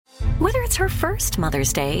Whether it's her first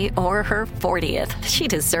Mother's Day or her 40th, she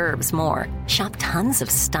deserves more. Shop tons of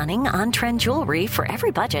stunning on-trend jewelry for every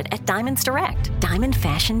budget at Diamonds Direct. Diamond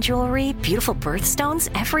fashion jewelry, beautiful birthstones,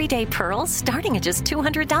 everyday pearls starting at just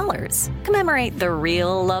 $200. Commemorate the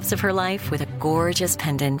real loves of her life with a gorgeous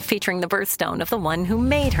pendant featuring the birthstone of the one who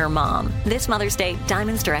made her mom. This Mother's Day,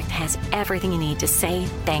 Diamonds Direct has everything you need to say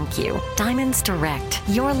thank you. Diamonds Direct.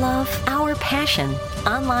 Your love, our passion.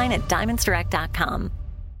 Online at diamondsdirect.com.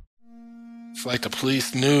 It's like the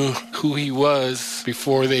police knew who he was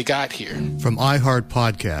before they got here. From iHeart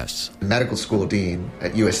Podcasts. The medical school dean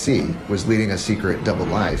at USC was leading a secret double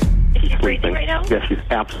life. Is he breathing right now? Yes, he's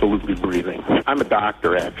absolutely breathing. I'm a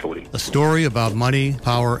doctor, actually. A story about money,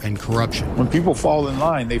 power, and corruption. When people fall in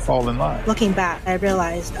line, they fall in line. Looking back, I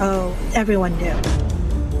realized, everyone knew.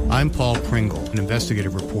 I'm Paul Pringle, an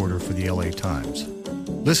investigative reporter for the LA Times.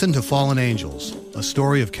 Listen to Fallen Angels, a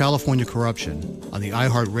story of California corruption on the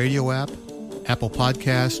iHeart Radio app, Apple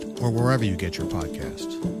Podcast, or wherever you get your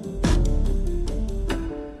podcasts.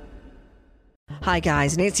 Hi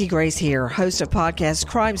guys, Nancy Grace here, host of podcast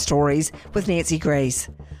Crime Stories with Nancy Grace.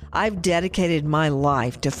 I've dedicated my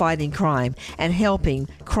life to fighting crime and helping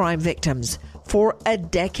crime victims. For a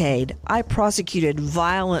decade, I prosecuted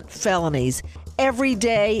violent felonies. Every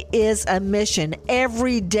day is a mission.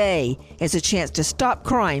 Every day is a chance to stop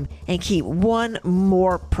crime and keep one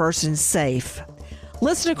more person safe.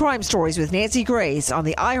 Listen to Crime Stories with Nancy Grace on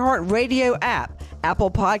the iHeart Radio app, Apple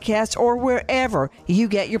Podcasts, or wherever you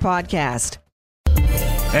get your podcast.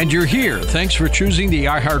 And you're here. Thanks for choosing the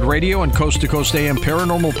iHeart Radio and Coast to Coast AM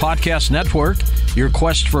Paranormal Podcast Network. Your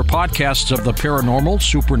quest for podcasts of the paranormal,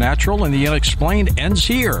 supernatural, and the unexplained ends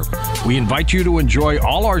here. We invite you to enjoy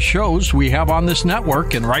all our shows we have on this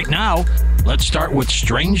network. And right now, let's start with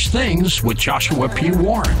Strange Things with Joshua P.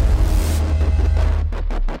 Warren.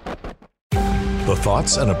 The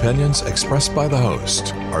thoughts and opinions expressed by the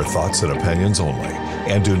host are thoughts and opinions only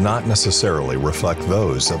and do not necessarily reflect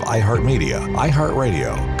those of iHeartMedia,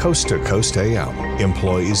 iHeartRadio, Coast to Coast AM,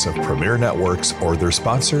 employees of Premier Networks, or their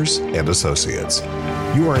sponsors and associates.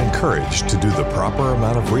 You are encouraged to do the proper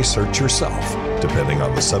amount of research yourself, depending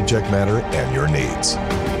on the subject matter and your needs.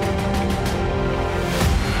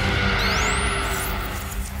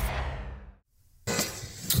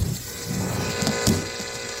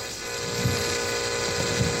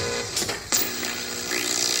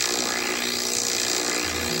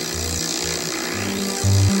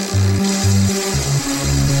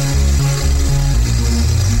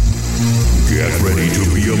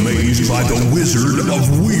 By the Wizard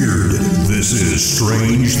of Weird. This is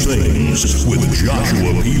Strange Things with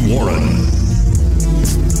Joshua P. Warren.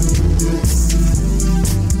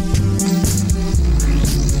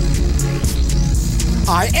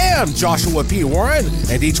 I am Joshua P. Warren,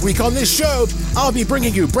 and each week on this show, I'll be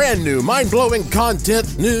bringing you brand new, mind-blowing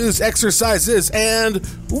content, news, exercises, and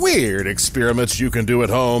weird experiments you can do at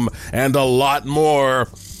home, and a lot more.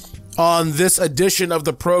 On this edition of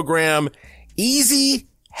the program, Easy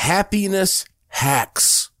Happiness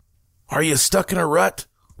Hacks. Are you stuck in a rut?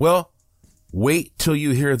 Well, wait till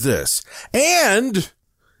you hear this. And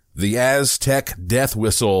the Aztec death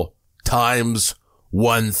whistle times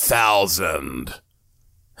 1,000.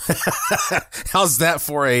 How's that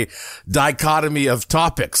for a dichotomy of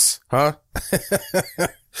topics, huh?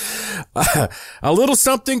 A little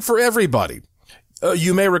something for everybody.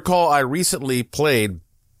 You may recall I recently played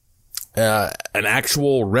an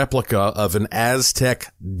actual replica of an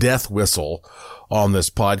Aztec death whistle on this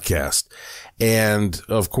podcast. And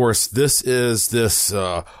of course, this is this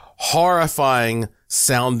horrifying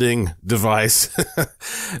sounding device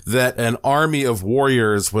that an army of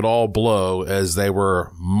warriors would all blow as they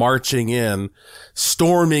were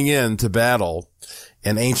storming into battle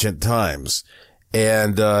in ancient times.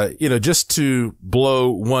 And, just to blow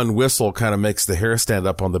one whistle kind of makes the hair stand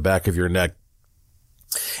up on the back of your neck.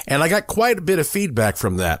 And I got quite a bit of feedback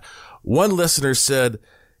from that. One listener said,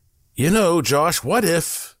 Josh, what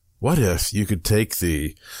if you could take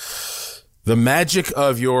the magic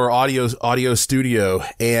of your audio studio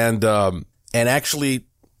and actually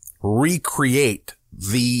recreate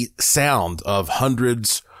the sound of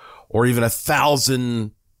hundreds or even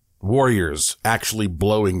 1,000 warriors actually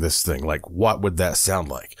blowing this thing? Like, what would that sound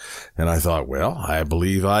like? And I thought, well, I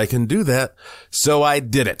believe I can do that. So I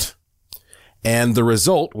did it. And the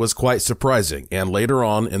result was quite surprising. And later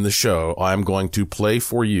on in the show, I'm going to play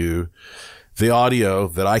for you the audio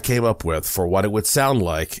that I came up with for what it would sound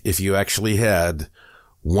like if you actually had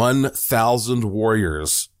 1,000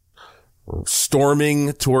 warriors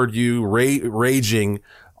storming toward you, raging,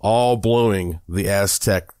 all blowing the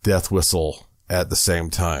Aztec death whistle at the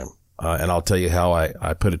same time. and I'll tell you how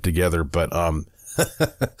I put it together. But,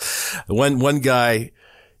 one guy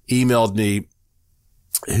emailed me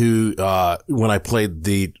who, when I played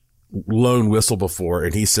the lone whistle before,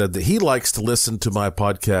 and he said that he likes to listen to my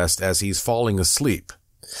podcast as he's falling asleep.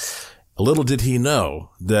 Little did he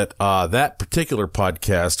know that that particular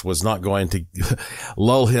podcast was not going to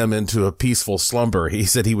lull him into a peaceful slumber. He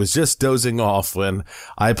said he was just dozing off when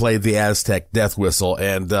I played the Aztec death whistle,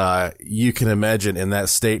 and you can imagine in that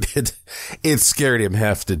state it scared him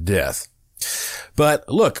half to death. But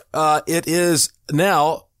look, it is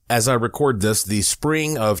now, as I record this, the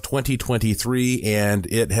spring of 2023, and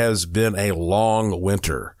it has been a long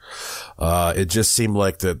winter. It just seemed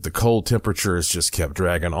like the cold temperatures just kept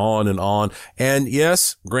dragging on and on. And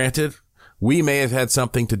yes, granted, we may have had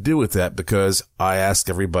something to do with that, because I asked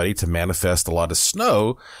everybody to manifest a lot of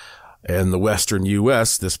snow in the western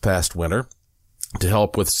U.S. this past winter to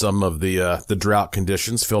help with some of the drought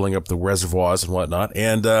conditions, filling up the reservoirs and whatnot.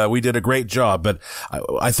 And we did a great job, but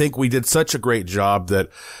I think we did such a great job that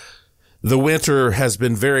the winter has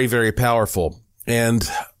been very, very powerful. And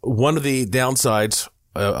one of the downsides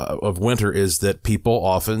of winter is that people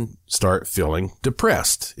often start feeling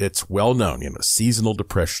depressed. It's well known, seasonal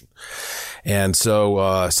depression. And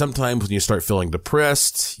so, sometimes when you start feeling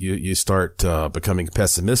depressed, you start, becoming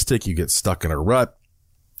pessimistic. You get stuck in a rut,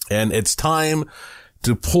 and it's time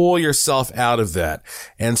to pull yourself out of that.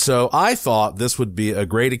 And so I thought this would be a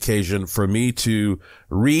great occasion for me to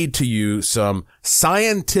read to you some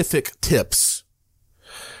scientific tips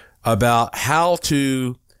about how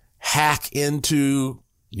to hack into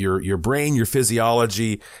your brain, your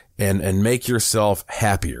physiology, and make yourself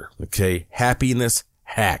happier. Okay. Happiness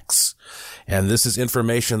hacks. And this is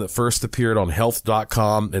information that first appeared on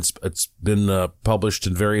health.com. It's been published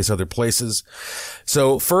in various other places.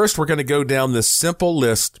 So first, we're going to go down this simple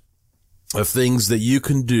list of things that you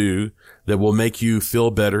can do that will make you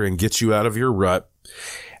feel better and get you out of your rut.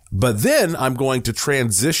 But then I'm going to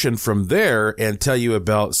transition from there and tell you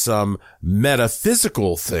about some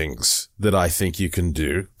metaphysical things that I think you can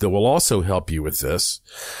do that will also help you with this.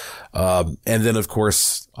 And then, of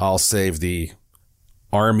course, I'll save the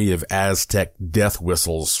army of Aztec death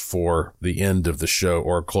whistles for the end of the show,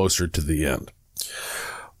 or closer to the end.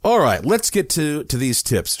 All right, let's get to these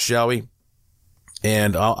tips, shall we?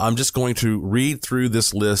 And I'm just going to read through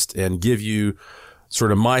this list and give you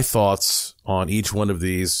sort of my thoughts on each one of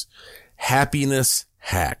these happiness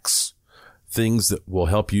hacks, things that will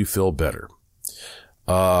help you feel better.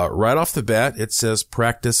 Right off the bat, it says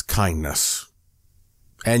practice kindness.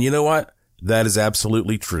 And you know what? That is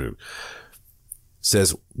absolutely true. It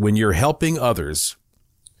says when you're helping others,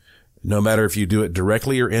 no matter if you do it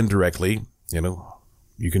directly or indirectly,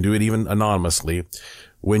 you can do it even anonymously.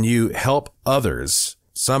 When you help others,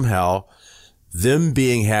 somehow them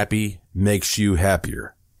being happy makes you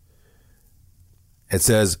happier. It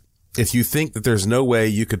says, if you think that there's no way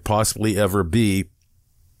you could possibly ever be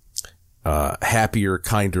a happier,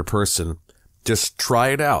 kinder person, just try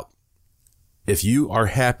it out. If you are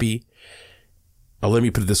happy, let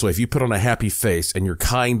me put it this way. If you put on a happy face and you're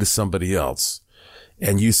kind to somebody else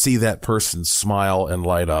and you see that person smile and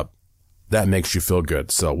light up, that makes you feel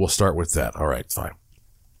good. So we'll start with that. All right, fine.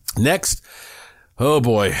 Next. Oh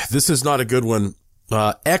boy, this is not a good one.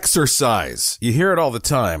 Exercise. You hear it all the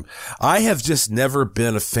time. I have just never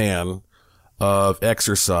been a fan of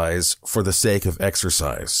exercise for the sake of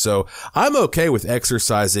exercise. So I'm okay with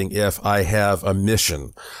exercising if I have a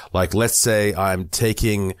mission. Like, let's say I'm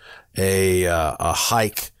taking a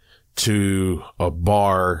hike to a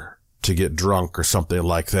bar to get drunk or something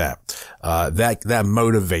like that. That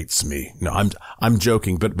motivates me. No, I'm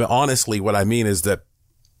joking. But honestly, what I mean is that,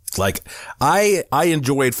 like, I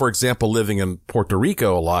enjoyed, for example, living in Puerto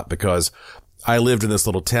Rico a lot because I lived in this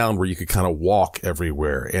little town where you could kind of walk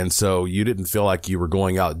everywhere. And so you didn't feel like you were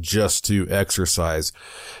going out just to exercise.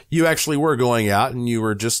 You actually were going out and you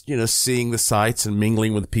were just, seeing the sights and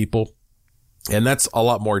mingling with people. And that's a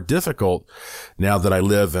lot more difficult now that I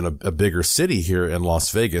live in a bigger city here in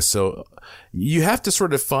Las Vegas. So you have to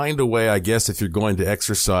sort of find a way, I guess, if you're going to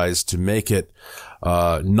exercise, to make it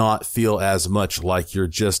not feel as much like you're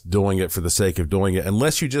just doing it for the sake of doing it,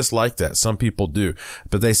 unless you just like that. Some people do.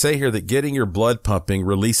 But they say here that getting your blood pumping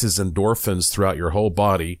releases endorphins throughout your whole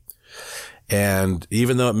body. And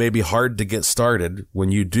even though it may be hard to get started,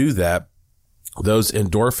 when you do that, those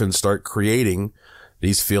endorphins start creating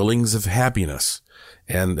these feelings of happiness,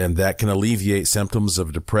 and that can alleviate symptoms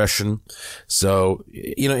of depression. So,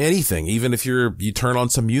 anything, even if you turn on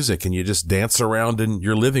some music and you just dance around in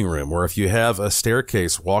your living room, or if you have a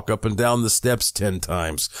staircase, walk up and down the steps 10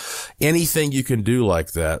 times, anything you can do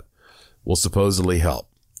like that will supposedly help.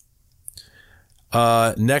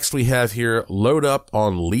 Next we have here, load up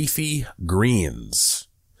on leafy greens.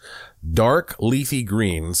 Dark leafy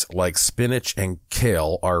greens like spinach and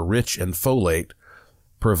kale are rich in folate,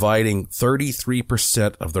 providing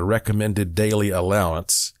 33% of the recommended daily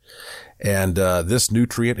allowance. And this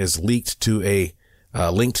nutrient is linked to a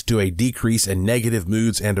decrease in negative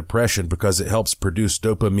moods and depression because it helps produce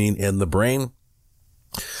dopamine in the brain.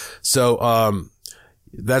 So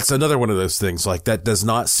that's another one of those things. Like, that does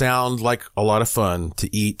not sound like a lot of fun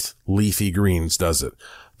to eat leafy greens, does it?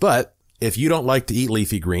 But if you don't like to eat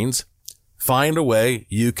leafy greens, find a way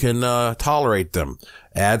you can tolerate them.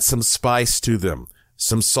 Add some spice to them,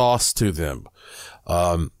 some sauce to them.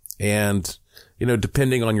 And,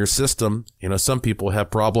 depending on your system, some people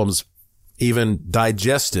have problems even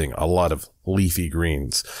digesting a lot of leafy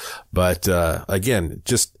greens. But, again,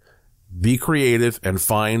 just be creative and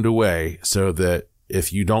find a way so that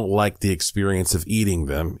if you don't like the experience of eating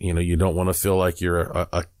them, you don't want to feel like you're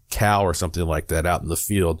a cow or something like that out in the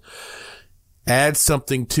field. Add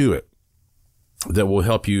something to it that will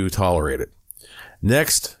help you tolerate it.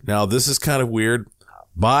 Next, now this is kind of weird.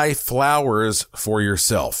 Buy flowers for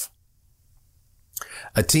yourself.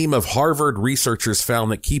 A team of Harvard researchers found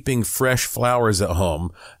that keeping fresh flowers at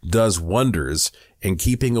home does wonders in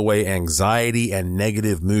keeping away anxiety and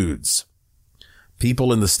negative moods.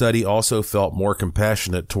 People in the study also felt more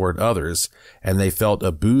compassionate toward others, and they felt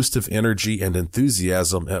a boost of energy and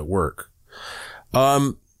enthusiasm at work.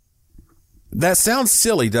 That sounds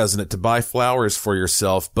silly, doesn't it, to buy flowers for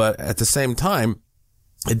yourself? But at the same time,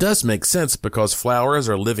 it does make sense because flowers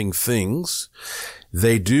are living things.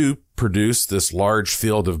 They do produce this large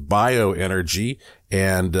field of bioenergy.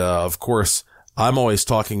 And, of course, I'm always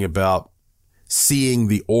talking about seeing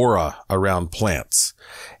the aura around plants.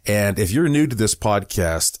 And if you're new to this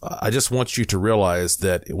podcast, I just want you to realize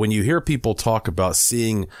that when you hear people talk about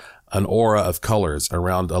seeing an aura of colors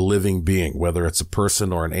around a living being, whether it's a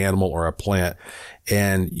person or an animal or a plant,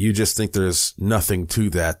 and you just think there's nothing to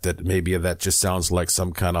that maybe that just sounds like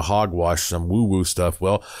some kind of hogwash, some woo-woo stuff.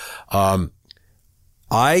 Well, I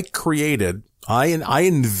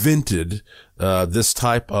invented this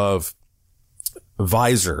type of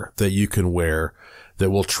visor that you can wear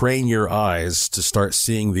that will train your eyes to start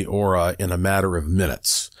seeing the aura in a matter of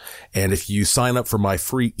minutes. And if you sign up for my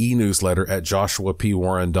free e-newsletter at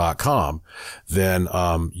joshuapwarren.com, then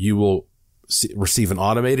you will receive an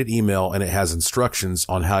automated email, and it has instructions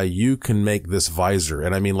on how you can make this visor.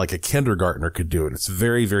 And I mean, like a kindergartner could do it. It's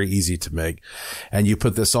very, very easy to make. And you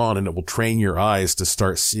put this on and it will train your eyes to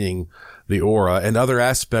start seeing the aura and other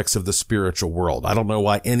aspects of the spiritual world. I don't know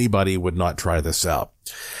why anybody would not try this out.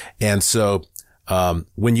 And so,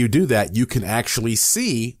 when you do that, you can actually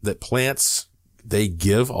see that plants, they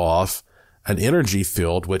give off an energy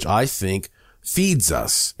field, which I think feeds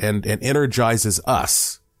us and energizes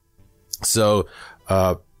us. So,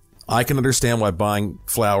 I can understand why buying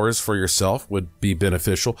flowers for yourself would be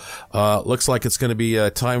beneficial. Looks like it's going to be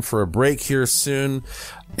time for a break here soon.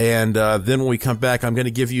 And, then when we come back, I'm going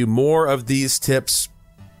to give you more of these tips.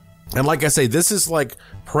 And like I say, this is like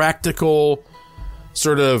practical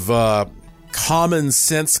sort of, common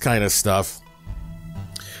sense kind of stuff,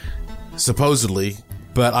 supposedly,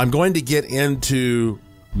 but I'm going to get into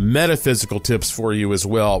metaphysical tips for you as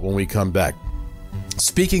well when we come back.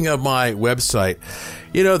 Speaking of my website,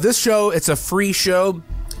 this show, it's a free show.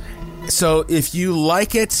 So if you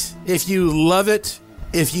like it, if you love it,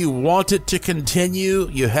 if you want it to continue,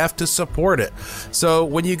 you have to support it. So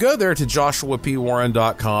when you go there to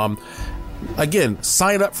joshuapwarren.com, again,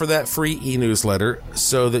 sign up for that free e-newsletter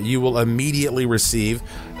so that you will immediately receive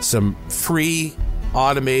some free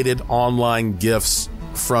automated online gifts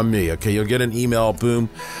from me. Okay, you'll get an email, boom.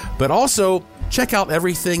 But also, check out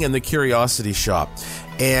everything in the Curiosity Shop.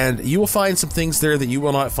 And you will find some things there that you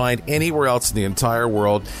will not find anywhere else in the entire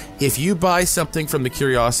world. If you buy something from the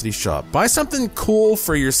Curiosity Shop, buy something cool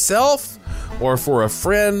for yourself or for a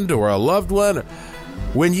friend or a loved one.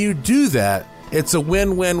 When you do that, it's a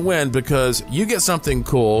win-win-win because you get something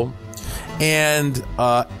cool and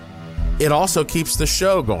it also keeps the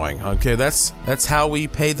show going. Okay, that's how we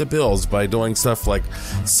pay the bills, by doing stuff like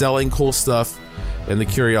selling cool stuff in the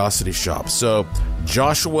Curiosity Shop. So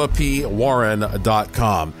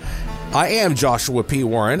joshuapwarren.com. I am Joshua P.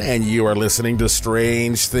 Warren, and you are listening to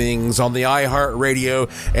Strange Things on the iHeartRadio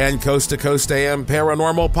and Coast to Coast AM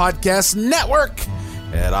Paranormal Podcast Network.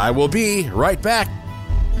 And I will be right back.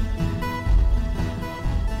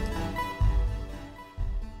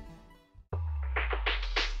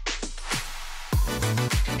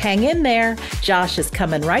 Hang in there. Josh is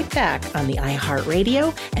coming right back on the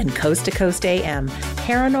iHeartRadio and Coast to Coast AM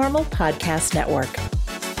Paranormal Podcast Network.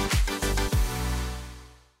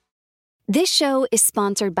 This show is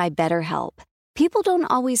sponsored by BetterHelp. People don't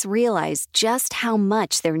always realize just how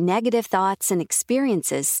much their negative thoughts and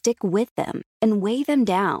experiences stick with them and weigh them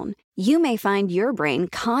down. You may find your brain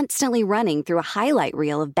constantly running through a highlight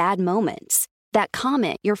reel of bad moments. That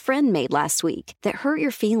comment your friend made last week that hurt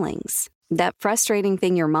your feelings. That frustrating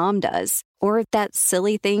thing your mom does. Or that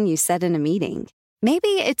silly thing you said in a meeting. Maybe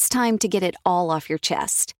it's time to get it all off your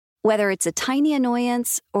chest. Whether it's a tiny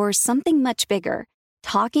annoyance or something much bigger,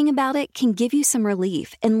 talking about it can give you some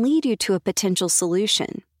relief and lead you to a potential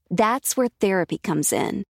solution. That's where therapy comes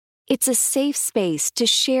in. It's a safe space to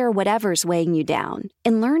share whatever's weighing you down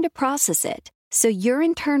and learn to process it so your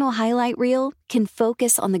internal highlight reel can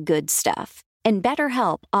focus on the good stuff. And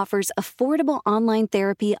BetterHelp offers affordable online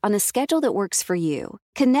therapy on a schedule that works for you.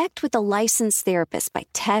 Connect with a licensed therapist by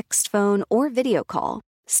text, phone, or video call.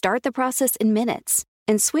 Start the process in minutes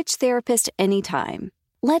and switch therapist anytime.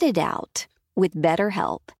 Let it out with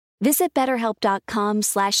BetterHelp. Visit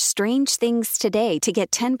BetterHelp.com/strangethings today to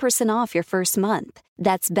get 10% off your first month.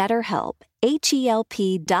 That's BetterHelp,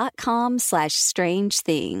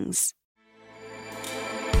 HELP.com/strangethings.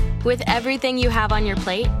 With everything you have on your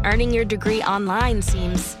plate, earning your degree online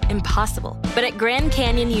seems impossible. But at Grand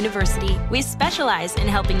Canyon University, we specialize in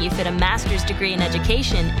helping you fit a master's degree in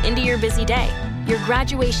education into your busy day. Your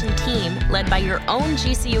graduation team, led by your own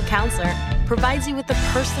GCU counselor, provides you with the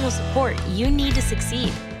personal support you need to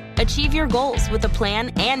succeed. Achieve your goals with a plan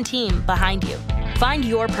and team behind you. Find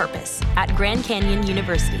your purpose at Grand Canyon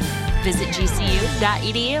University. Visit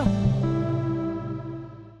gcu.edu.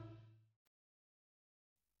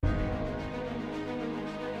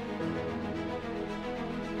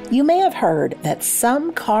 You may have heard that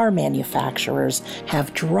some car manufacturers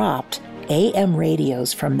have dropped AM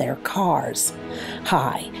radios from their cars.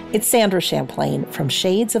 Hi, it's Sandra Champlain from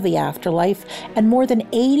Shades of the Afterlife, and more than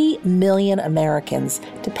 80 million Americans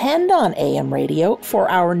depend on AM radio for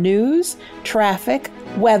our news, traffic,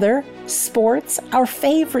 weather, sports, our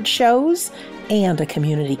favorite shows, and a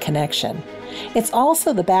community connection. It's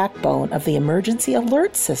also the backbone of the emergency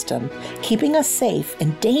alert system, keeping us safe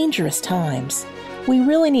in dangerous times. We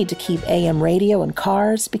really need to keep AM radio in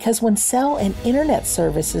cars because when cell and internet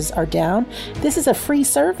services are down, this is a free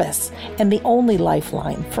service and the only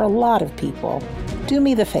lifeline for a lot of people. Do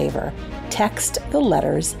me the favor, text the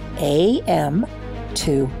letters AM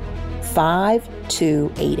to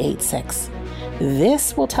 52886.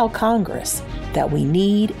 This will tell Congress that we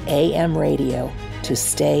need AM radio to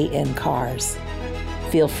stay in cars.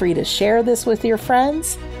 Feel free to share this with your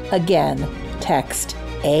friends. Again, text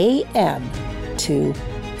AM to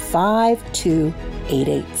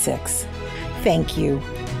 52886. Thank you.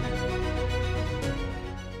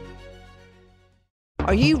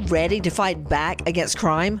 Are you ready to fight back against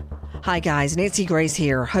crime? Hi guys, Nancy Grace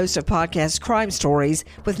here, host of podcast Crime Stories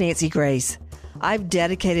with Nancy Grace. I've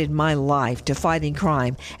dedicated my life to fighting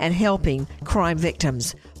crime and helping crime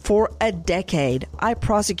victims. For a decade, I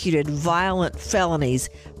prosecuted violent felonies,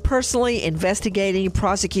 personally investigating,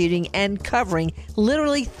 prosecuting, and covering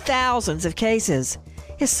literally thousands of cases.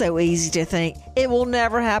 It's so easy to think it will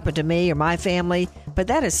never happen to me or my family, but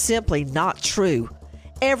that is simply not true.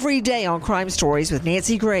 Every day on Crime Stories with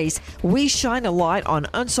Nancy Grace, we shine a light on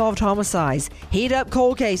unsolved homicides, heat up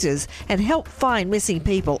cold cases, and help find missing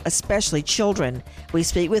people, especially children. We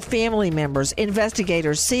speak with family members,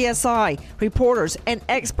 investigators, CSI, reporters, and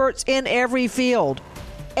experts in every field.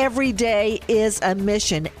 Every day is a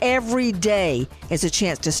mission. Every day is a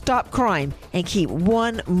chance to stop crime and keep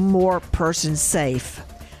one more person safe.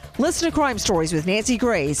 Listen to Crime Stories with Nancy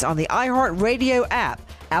Grace on the iHeartRadio app,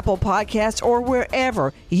 Apple Podcasts, or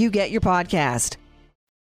wherever you get your podcast.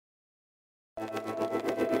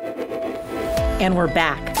 And we're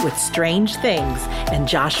back with Strange Things and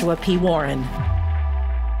Joshua P. Warren.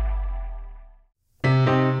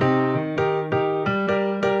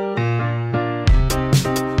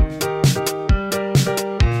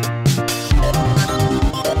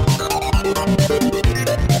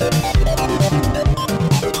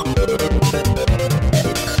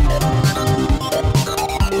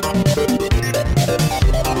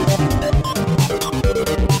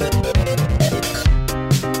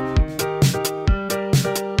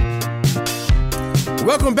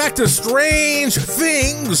 Welcome back to Strange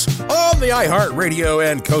Things on the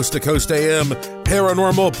iHeartRadio and Coast to Coast AM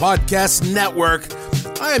Paranormal Podcast Network.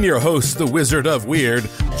 I am your host, the Wizard of Weird,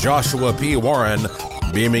 Joshua P. Warren,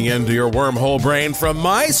 beaming into your wormhole brain from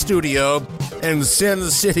my studio in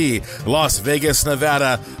Sin City, Las Vegas,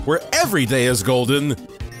 Nevada, where every day is golden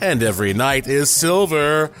and every night is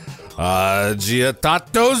silver.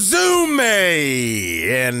 Agitato Zume!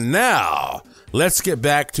 And now, let's get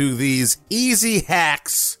back to these easy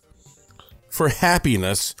hacks for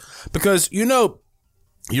happiness because, you know,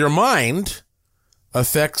 your mind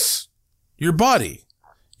affects your body.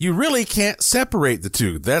 You really can't separate the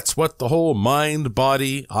two. That's what the whole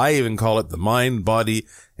mind-body, I even call it the mind-body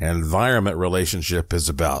environment relationship is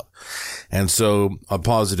about. And so a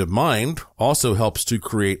positive mind also helps to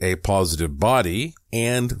create a positive body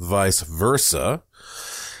and vice versa.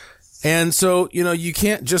 And so, you know, you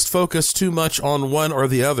can't just focus too much on one or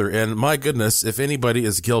the other. And my goodness, if anybody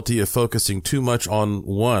is guilty of focusing too much on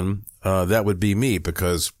one, that would be me,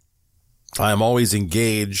 because I am always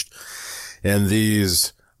engaged in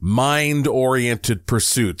these mind-oriented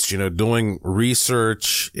pursuits, you know, doing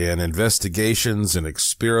research and investigations and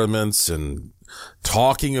experiments and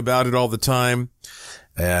talking about it all the time.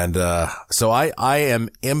 And so I am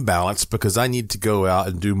imbalanced because I need to go out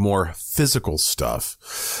and do more physical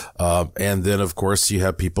stuff. And then, of course, you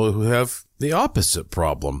have people who have the opposite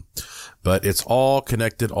problem. But it's all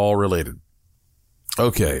connected, all related.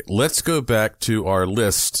 Okay, let's go back to our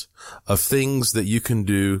list of things that you can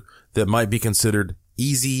do that might be considered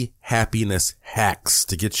easy happiness hacks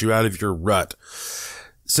to get you out of your rut.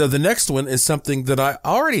 So the next one is something that I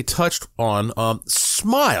already touched on,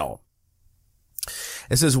 smile.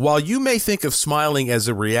 It says, while you may think of smiling as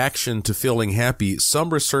a reaction to feeling happy, some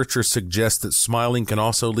researchers suggest that smiling can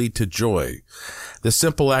also lead to joy. The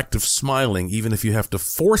simple act of smiling, even if you have to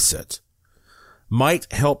force it,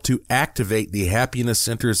 might help to activate the happiness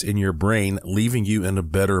centers in your brain, leaving you in a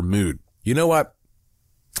better mood. You know what?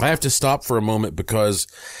 I have to stop for a moment because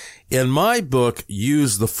in my book,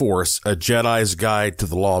 Use the Force, A Jedi's Guide to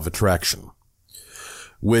the Law of Attraction,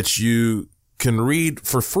 which you can read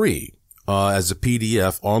for free as a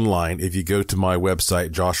PDF online. If you go to my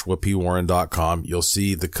website, joshuapwarren.com, you'll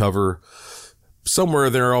see the cover somewhere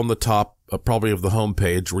there on the top, probably of the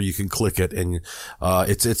homepage, where you can click it. And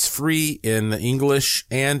it's free in English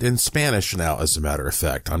and in Spanish now, as a matter of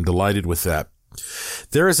fact. I'm delighted with that.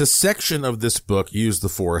 There is a section of this book, Use the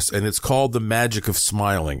Force, and it's called The Magic of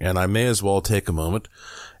Smiling, and I may as well take a moment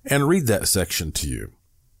and read that section to you.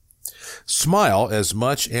 Smile as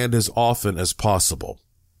much and as often as possible.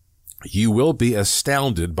 You will be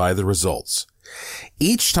astounded by the results.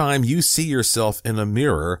 Each time you see yourself in a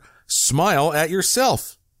mirror, smile at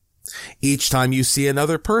yourself. Each time you see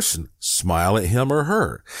another person, smile at him or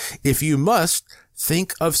her. If you must,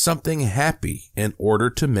 think of something happy in order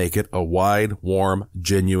to make it a wide, warm,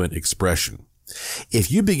 genuine expression.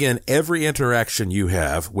 If you begin every interaction you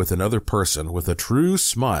have with another person with a true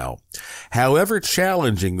smile, however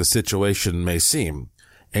challenging the situation may seem,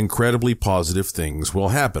 incredibly positive things will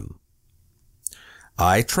happen.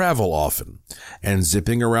 I travel often, and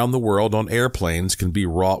zipping around the world on airplanes can be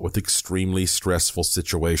wrought with extremely stressful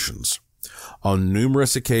situations. On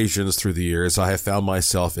numerous occasions through the years, I have found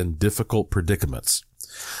myself in difficult predicaments.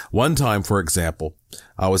 One time, for example,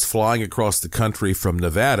 I was flying across the country from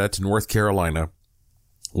Nevada to North Carolina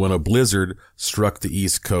when a blizzard struck the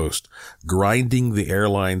East Coast, grinding the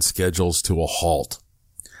airline schedules to a halt.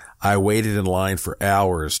 I waited in line for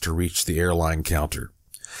hours to reach the airline counter.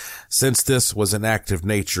 Since this was an act of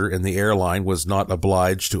nature and the airline was not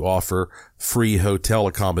obliged to offer free hotel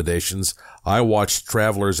accommodations, I watched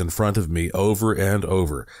travelers in front of me over and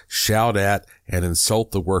over shout at and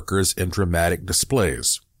insult the workers in dramatic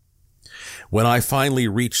displays. When I finally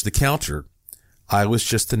reached the counter, I was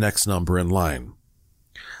just the next number in line.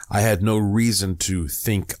 I had no reason to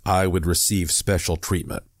think I would receive special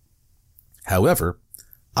treatment. However,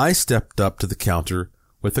 I stepped up to the counter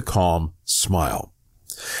with a calm smile.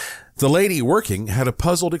 The lady working had a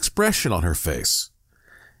puzzled expression on her face.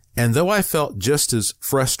 And though I felt just as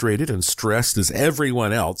frustrated and stressed as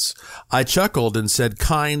everyone else, I chuckled and said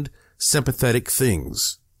kind, sympathetic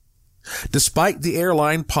things. Despite the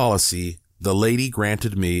airline policy, the lady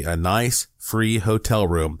granted me a nice, free hotel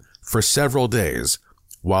room for several days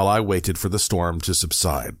while I waited for the storm to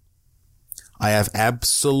subside. I have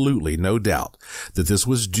absolutely no doubt that this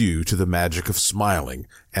was due to the magic of smiling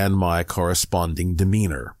and my corresponding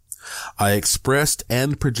demeanor. I expressed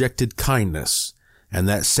and projected kindness, and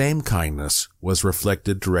that same kindness was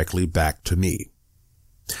reflected directly back to me.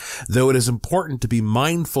 Though it is important to be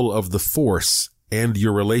mindful of the force and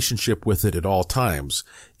your relationship with it at all times,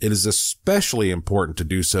 it is especially important to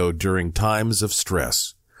do so during times of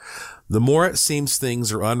stress. The more it seems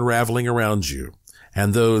things are unraveling around you,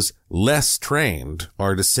 and those less trained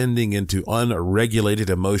are descending into unregulated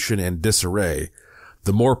emotion and disarray,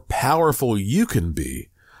 the more powerful you can be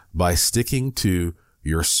by sticking to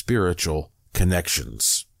your spiritual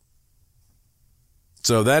connections.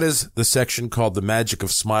 So that is the section called The Magic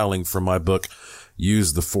of Smiling from my book,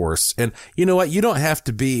 Use the Force. And you know what? You don't have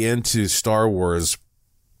to be into Star Wars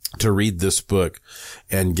to read this book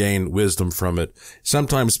and gain wisdom from it.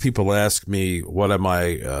 Sometimes people ask me, what am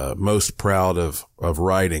I most proud of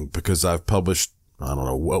writing? Because I've published, I don't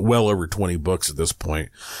know, well over 20 books at this point.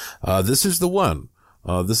 This is the one.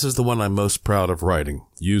 This is the one I'm most proud of writing.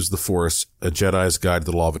 Use the Force, A Jedi's Guide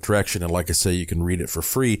to the Law of Attraction. And like I say, you can read it for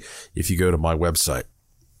free if you go to my website.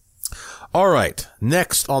 All right.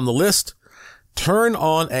 Next on the list, turn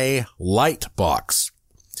on a light box.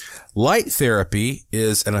 Light therapy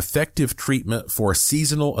is an effective treatment for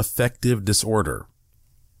seasonal affective disorder,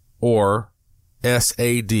 or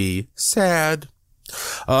SAD, SAD.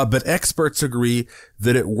 But experts agree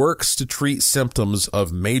that it works to treat symptoms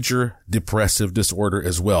of major depressive disorder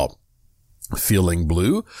as well. Feeling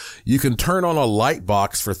blue? You can turn on a light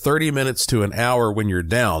box for 30 minutes to an hour when you're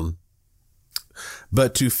down.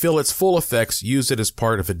 But to feel its full effects, use it as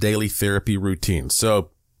part of a daily therapy routine.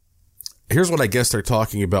 So here's what I guess they're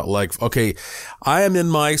talking about. Like, okay, I am in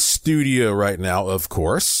my studio right now, of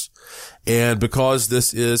course. And because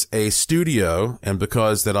this is a studio, and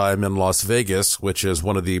because that I'm in Las Vegas, which is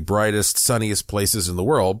one of the brightest, sunniest places in the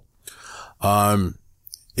world,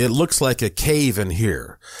 it looks like a cave in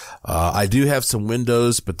here. I do have some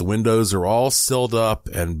windows, but the windows are all sealed up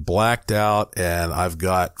and blacked out, and I've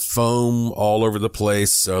got foam all over the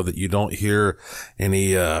place so that you don't hear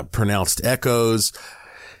any pronounced echoes.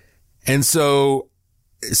 And so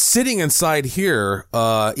sitting inside here,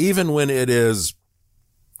 even when it is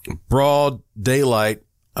broad daylight,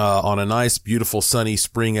 on a nice, beautiful, sunny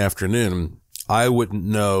spring afternoon, I wouldn't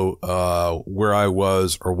know, where I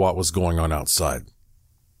was or what was going on outside.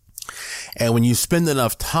 And when you spend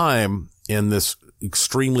enough time in this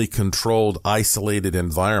extremely controlled, isolated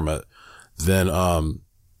environment, then,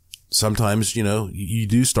 sometimes, you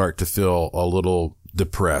do start to feel a little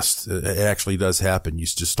depressed. It actually does happen. You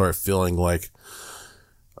just start feeling like,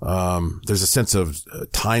 there's a sense of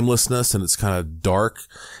timelessness, and it's kind of dark.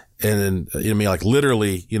 And like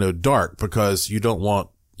literally, dark, because you don't want,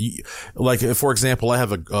 like, for example, I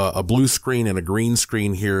have a blue screen and a green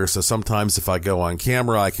screen here. So sometimes if I go on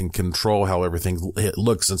camera, I can control how everything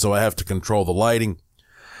looks. And so I have to control the lighting.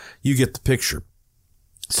 You get the picture.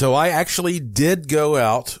 So I actually did go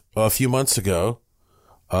out a few months ago,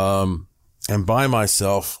 and buy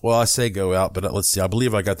myself, well, I say go out, but let's see, I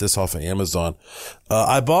believe I got this off of Amazon.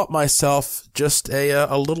 I bought myself just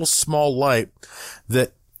a little small light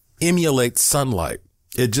that emulates sunlight.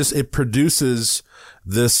 It produces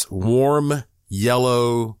this warm,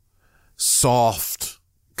 yellow, soft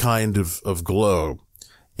kind of glow.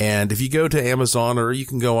 And if you go to Amazon, or you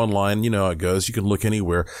can go online, how it goes, you can look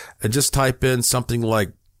anywhere and just type in something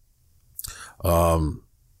like,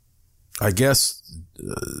 I guess,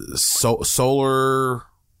 solar,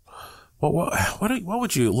 what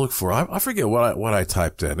would you look for? I forget what I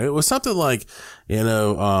typed in. It was something like,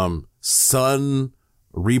 sun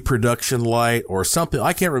reproduction light or something.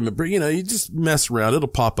 I can't remember. You just mess around. It'll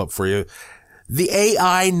pop up for you. The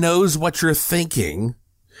AI knows what you're thinking.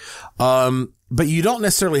 But you don't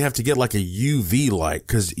necessarily have to get like a UV light,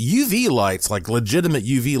 because UV lights, like legitimate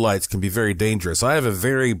UV lights, can be very dangerous. I have a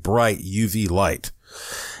very bright UV light.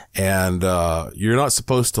 And, you're not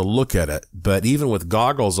supposed to look at it, but even with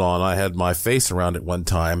goggles on, I had my face around it one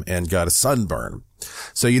time and got a sunburn.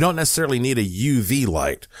 So you don't necessarily need a UV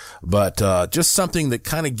light, but, just something that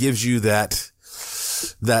kind of gives you that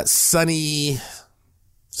sunny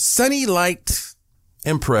light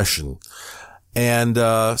impression. And,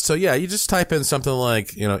 so yeah, you just type in something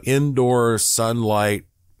like, indoor sunlight.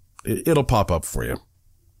 It'll pop up for you.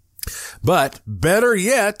 But better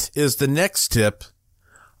yet is the next tip.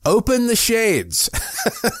 Open the shades.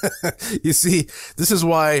 You see, this is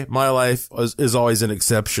why my life is always an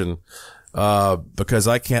exception, because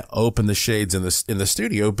I can't open the shades in the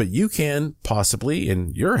studio, but you can possibly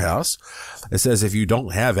in your house. It says if you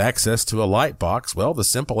don't have access to a light box, well, the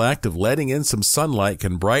simple act of letting in some sunlight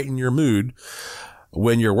can brighten your mood.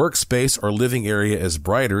 When your workspace or living area is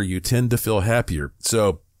brighter, you tend to feel happier.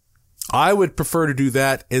 So I would prefer to do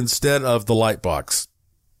that instead of the light box.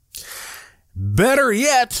 Better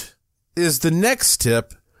yet is the next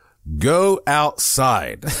tip. Go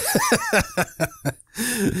outside.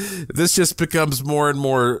 This just becomes more and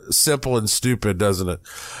more simple and stupid, doesn't it?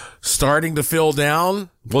 Starting to feel down?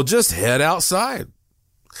 Well, just head outside.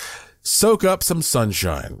 Soak up some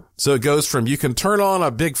sunshine. So it goes from you can turn on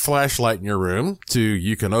a big flashlight in your room to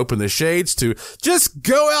you can open the shades to just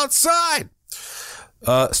go outside.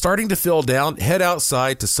 Starting to feel down, head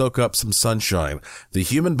outside to soak up some sunshine. The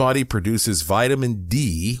human body produces vitamin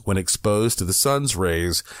D when exposed to the sun's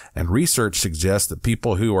rays, and research suggests that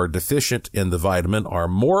people who are deficient in the vitamin are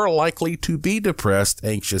more likely to be depressed,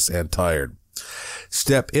 anxious, and tired.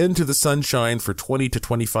 Step into the sunshine for 20 to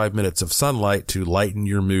 25 minutes of sunlight to lighten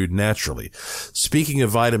your mood naturally. Speaking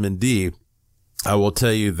of vitamin D, I will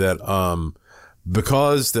tell you that,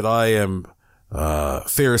 because that I am,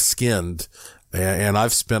 fair-skinned, and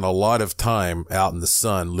I've spent a lot of time out in the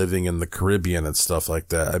sun living in the Caribbean and stuff like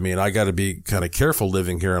that. I mean, I got to be kind of careful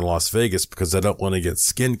living here in Las Vegas because I don't want to get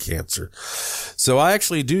skin cancer. So I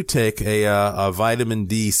actually do take a vitamin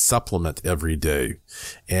D supplement every day.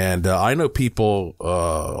 And I know people,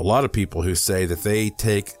 a lot of people who say that they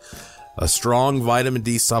take a strong vitamin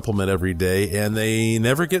D supplement every day and they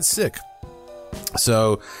never get sick.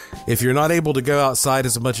 So if you're not able to go outside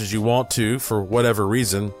as much as you want to for whatever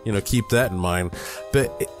reason, keep that in mind. But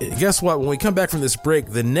guess what? When we come back from this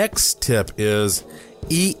break, the next tip is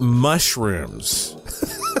eat mushrooms.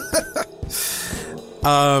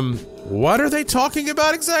 What are they talking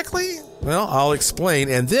about exactly? Well, I'll explain.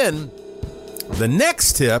 And then the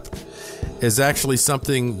next tip is actually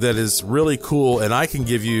something that is really cool, and I can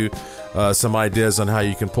give you some ideas on how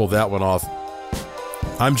you can pull that one off.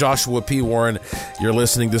 I'm Joshua P. Warren. You're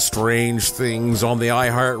listening to Strange Things on the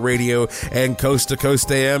iHeartRadio and Coast to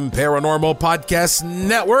Coast AM Paranormal Podcast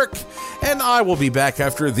Network. And I will be back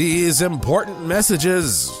after these important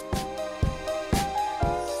messages.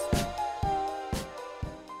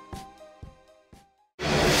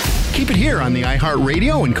 Keep it here on the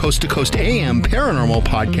iHeartRadio and Coast to Coast AM Paranormal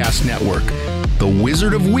Podcast Network. The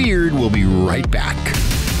Wizard of Weird will be right back.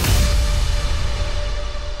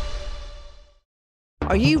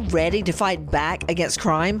 Are you ready to fight back against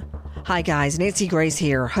crime? Hi guys, Nancy Grace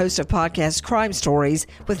here, host of podcast Crime Stories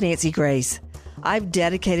with Nancy Grace. I've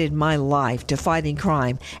dedicated my life to fighting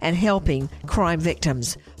crime and helping crime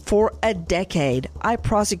victims. For a decade, I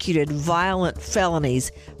prosecuted violent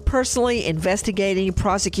felonies, personally investigating,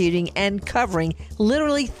 prosecuting, and covering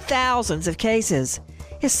literally thousands of cases.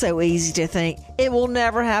 It's so easy to think it will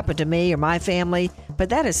never happen to me or my family, but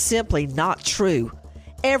that is simply not true.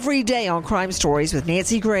 Every day on Crime Stories with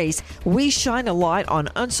Nancy Grace, we shine a light on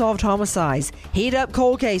unsolved homicides, heat up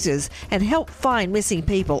cold cases, and help find missing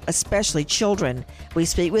people, especially children. We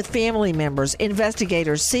speak with family members,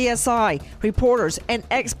 investigators, CSI, reporters, and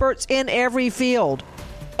experts in every field.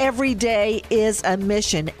 Every day is a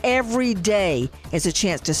mission. Every day is a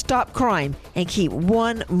chance to stop crime and keep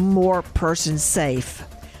one more person safe.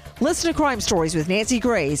 Listen to Crime Stories with Nancy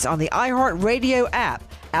Grace on the iHeartRadio app,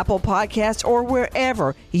 Apple Podcasts, or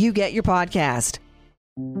wherever you get your podcast.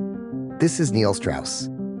 This is Neil Strauss,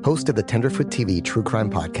 host of the Tenderfoot TV True Crime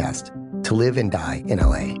Podcast, To Live and Die in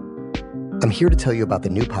LA. I'm here to tell you about the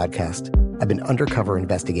new podcast I've been undercover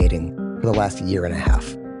investigating for the last year and a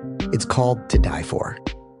half. It's called To Die For.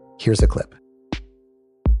 Here's a clip.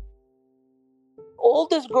 All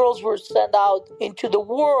these girls were sent out into the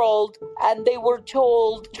world and they were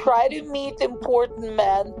told, try to meet important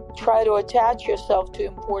men, try to attach yourself to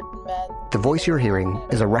important men. The voice you're hearing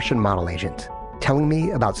is a Russian model agent telling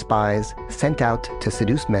me about spies sent out to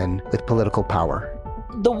seduce men with political power.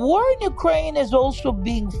 The war in Ukraine is also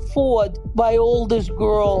being fought by all these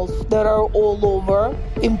girls that are all over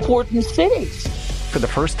important cities. For the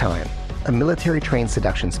first time, a military-trained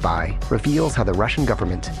seduction spy reveals how the Russian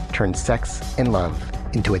government turned sex and love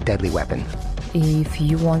into a deadly weapon. If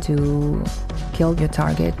you want to kill your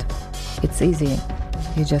target, it's easy.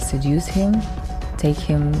 You just seduce him, take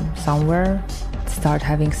him somewhere, start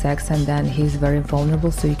having sex, and then he's very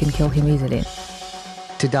vulnerable, so you can kill him easily.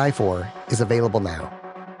 To Die For is available now.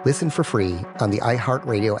 Listen for free on the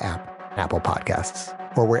iHeartRadio app, Apple Podcasts,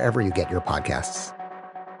 or wherever you get your podcasts.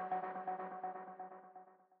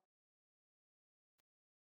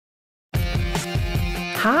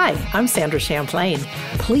 Hi, I'm Sandra Champlain.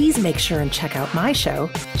 Please make sure and check out my show,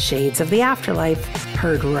 Shades of the Afterlife,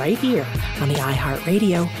 heard right here on the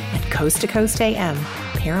iHeartRadio and Coast to Coast AM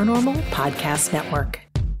Paranormal Podcast Network.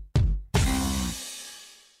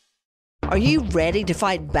 Are you ready to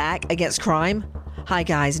fight back against crime? Hi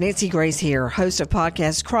guys, Nancy Grace here, host of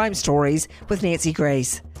podcast Crime Stories with Nancy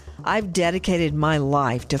Grace. I've dedicated my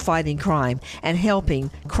life to fighting crime and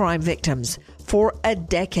helping crime victims. For a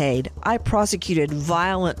decade, I prosecuted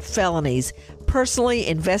violent felonies, personally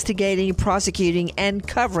investigating, prosecuting, and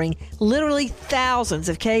covering literally thousands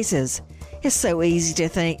of cases. It's so easy to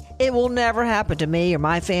think it will never happen to me or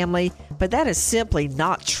my family, but that is simply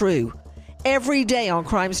not true. Every day on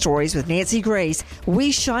Crime Stories with Nancy Grace,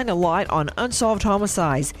 we shine a light on unsolved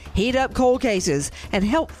homicides, heat up cold cases, and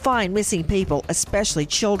help find missing people, especially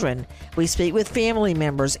children. We speak with family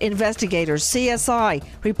members, investigators, CSI,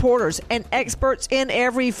 reporters, and experts in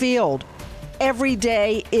every field. Every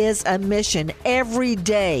day is a mission. Every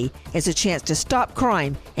day is a chance to stop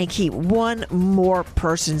crime and keep one more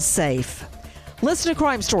person safe. Listen to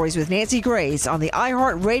Crime Stories with Nancy Grace on the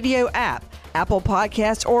iHeartRadio app, Apple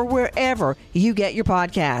Podcasts, or wherever you get your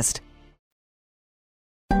podcast.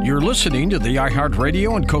 You're listening to the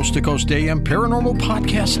iHeartRadio and Coast to Coast AM Paranormal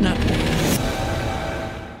Podcast Network.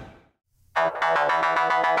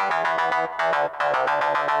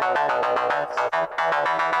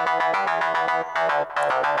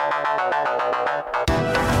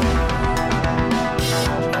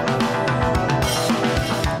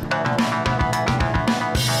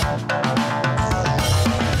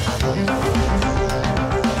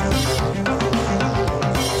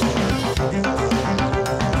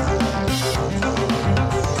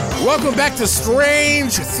 Welcome back to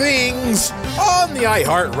Strange Things on the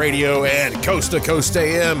iHeartRadio and Coast to Coast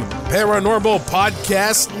AM Paranormal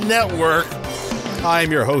Podcast Network.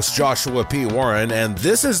 I'm your host, Joshua P. Warren, and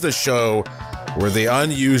this is the show where the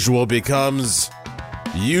unusual becomes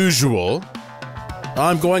usual.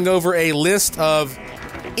 I'm going over a list of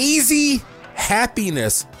easy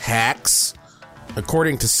happiness hacks,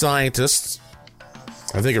 according to scientists.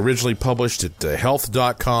 I think originally published at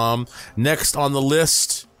health.com. Next on the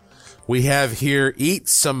list, we have here, eat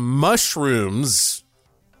some mushrooms.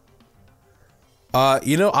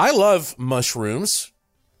 I love mushrooms.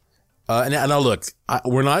 Now look,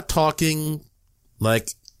 we're not talking like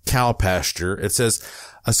cow pasture. It says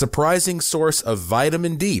a surprising source of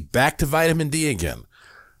vitamin D. Back to vitamin D again.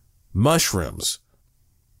 Mushrooms.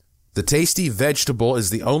 The tasty vegetable is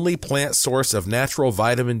the only plant source of natural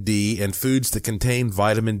vitamin D, and foods that contain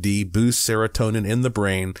vitamin D boost serotonin in the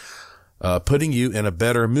brain, putting you in a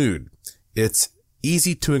better mood. It's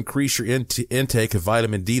easy to increase your intake of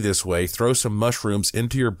vitamin D this way. Throw some mushrooms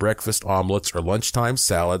into your breakfast omelets or lunchtime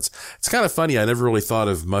salads. It's kind of funny. I never really thought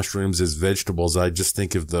of mushrooms as vegetables. I just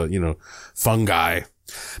think of the, fungi.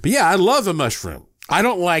 But yeah, I love a mushroom. I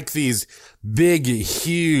don't like these big,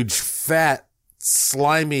 huge, fat,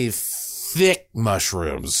 slimy, thick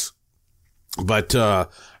mushrooms. But, a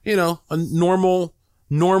normal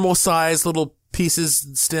size little pieces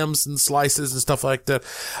and stems and slices and stuff like that.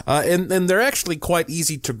 And they're actually quite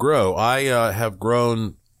easy to grow. I have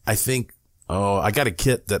grown, I got a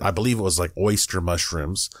kit that I believe it was like oyster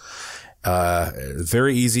mushrooms.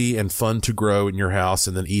 Very easy and fun to grow in your house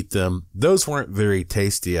and then eat them. Those weren't very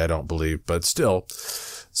tasty, I don't believe, but still.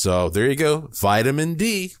 So there you go. Vitamin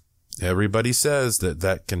D. Everybody says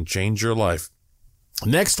that can change your life.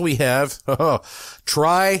 Next we have,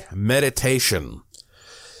 try meditation.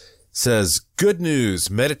 Says, good news.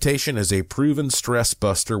 Meditation is a proven stress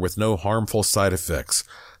buster with no harmful side effects.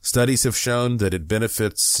 Studies have shown that it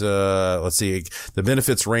benefits, the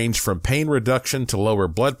benefits range from pain reduction to lower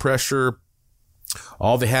blood pressure,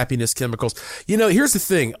 all the happiness chemicals. Here's the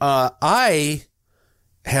thing. I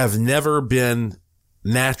have never been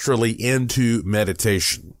naturally into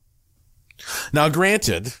meditation. Now,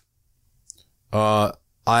 granted,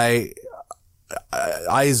 I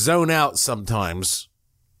zone out sometimes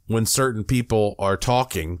when certain people are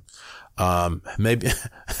talking. Maybe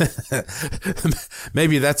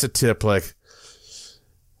that's a tip, like,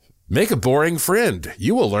 make a boring friend.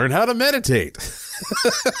 You will learn how to meditate.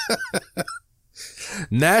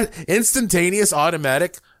 Instantaneous,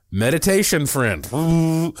 automatic meditation friend.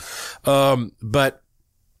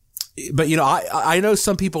 But I know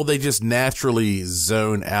some people, they just naturally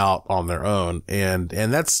zone out on their own. And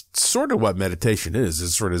that's sort of what meditation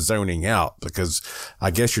is sort of zoning out, because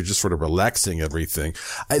I guess you're just sort of relaxing everything.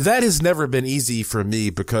 That has never been easy for me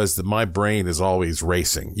because my brain is always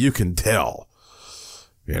racing. You can tell.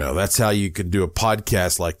 That's how you can do a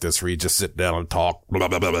podcast like this where you just sit down and talk. Blah,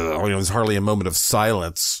 blah, blah, blah. There's hardly a moment of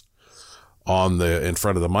silence in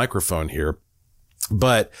front of the microphone here.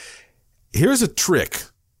 But here's a trick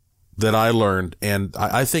that I learned, and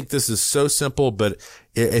I think this is so simple, but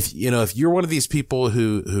if you're one of these people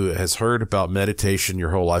who has heard about meditation your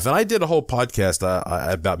whole life, and I did a whole podcast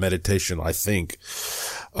about meditation, I think,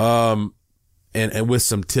 and with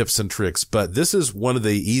some tips and tricks, but this is one of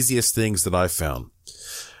the easiest things that I found.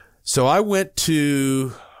 So I went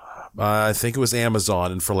to, I think it was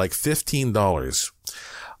Amazon, and for like $15,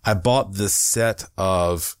 I bought this set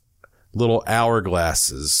of little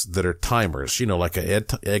hourglasses that are timers, like an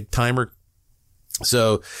egg timer.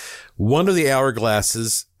 So one of the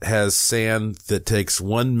hourglasses has sand that takes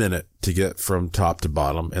 1 minute to get from top to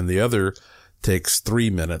bottom, and the other takes 3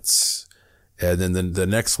 minutes. And then the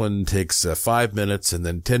next one takes 5 minutes, and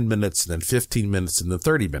then 10 minutes, and then 15 minutes, and then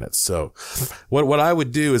 30 minutes. So what I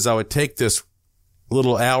would do is I would take this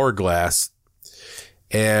little hourglass,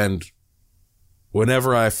 and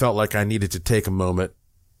whenever I felt like I needed to take a moment,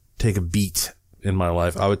 take a beat in my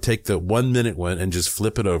life, I would take the 1 minute one and just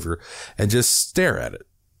flip it over and just stare at it.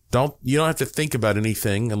 You don't have to think about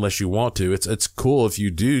anything unless you want to. It's cool if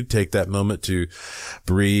you do take that moment to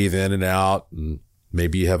breathe in and out, and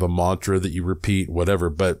maybe you have a mantra that you repeat, whatever,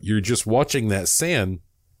 but you're just watching that sand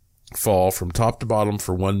fall from top to bottom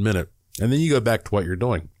for 1 minute. And then you go back to what you're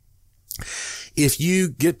doing. If you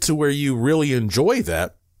get to where you really enjoy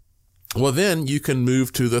that, well, then you can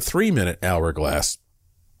move to the 3-minute hourglass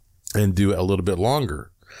and do it a little bit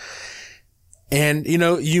longer. And,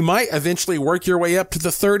 you might eventually work your way up to the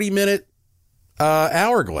 30-minute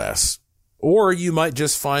hourglass. Or you might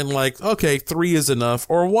just find like, okay, 3 is enough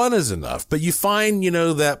or 1 is enough. But you find,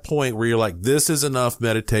 that point where you're like, this is enough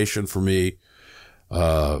meditation for me.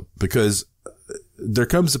 Because there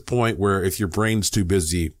comes a point where if your brain's too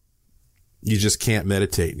busy, you just can't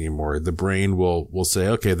meditate anymore. The brain will say,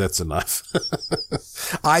 okay, that's enough.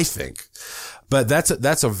 I think. But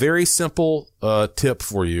that's a very simple, tip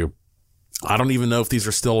for you. I don't even know if these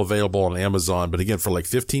are still available on Amazon, but again, for like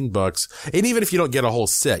 $15, and even if you don't get a whole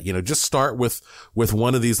set, just start with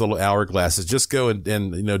one of these little hourglasses. Just go and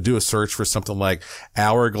do a search for something like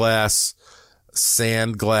hourglass,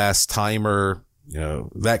 sand glass timer,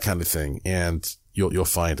 that kind of thing. And you'll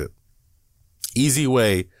find it. Easy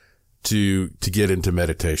way to get into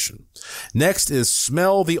meditation. Next is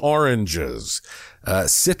smell the oranges.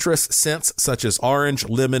 Citrus scents such as orange,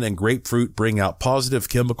 lemon, and grapefruit bring out positive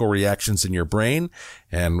chemical reactions in your brain,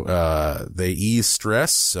 and they ease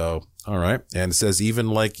stress. So, all right. And it says even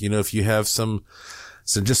like, if you have some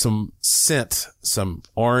scent, some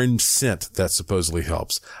orange scent, that supposedly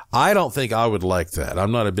helps. I don't think I would like that.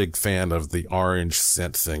 I'm not a big fan of the orange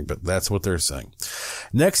scent thing, but that's what they're saying.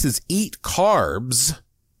 Next is eat carbs.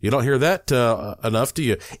 You don't hear that enough, do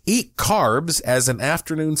you? Eat carbs as an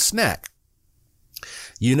afternoon snack.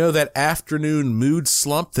 That afternoon mood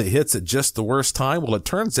slump that hits at just the worst time? Well, it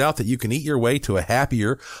turns out that you can eat your way to a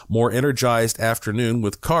happier, more energized afternoon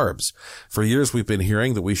with carbs. For years, we've been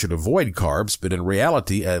hearing that we should avoid carbs, but in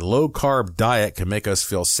reality, a low-carb diet can make us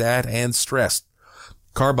feel sad and stressed.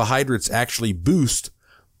 Carbohydrates actually boost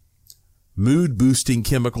mood-boosting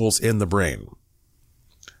chemicals in the brain.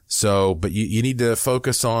 So, but you need to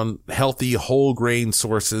focus on healthy whole grain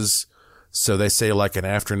sources. So they say like an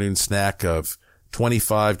afternoon snack of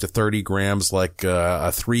 25 to 30 grams, like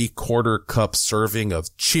a 3/4 cup serving of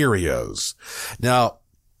Cheerios. Now,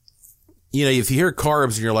 if you hear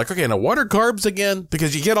carbs and you're like, okay, now what are carbs again?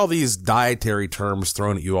 Because you get all these dietary terms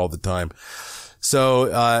thrown at you all the time.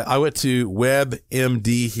 So, I went to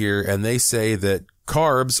WebMD here, and they say that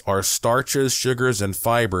carbs are starches, sugars, and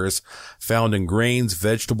fibers found in grains,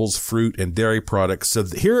 vegetables, fruit, and dairy products. So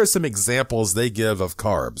here are some examples they give of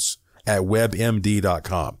carbs at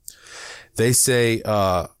WebMD.com. They say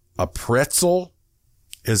a pretzel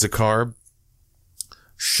is a carb,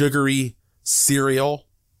 sugary cereal.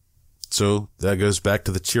 So that goes back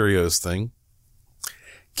to the Cheerios thing.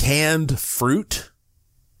 Canned fruit,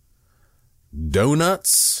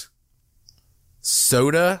 donuts,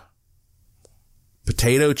 soda,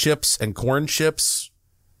 potato chips and corn chips,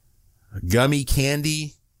 gummy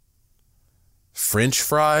candy, French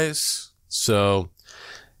fries. So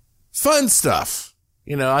fun stuff.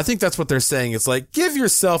 I think that's what they're saying. It's like, give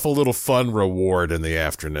yourself a little fun reward in the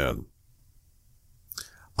afternoon.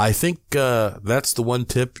 I think that's the one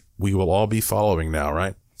tip we will all be following now,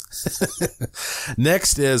 right?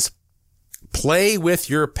 Next is play with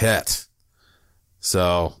your pet.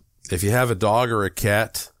 So if you have a dog or a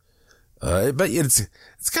cat, but it's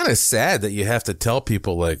kind of sad that you have to tell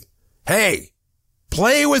people like, hey,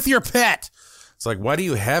 play with your pet. It's like, why do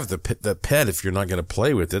you have the pet if you're not going to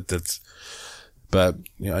play with it? But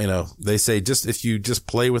they say if you just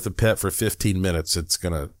play with a pet for 15 minutes, it's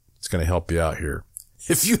going to help you out here.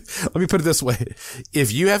 Let me put it this way.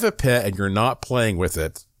 If you have a pet and you're not playing with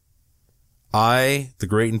it, I, the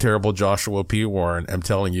great and terrible Joshua P. Warren, am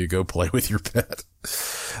telling you, go play with your pet.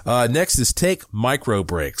 Next is take micro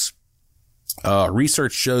breaks.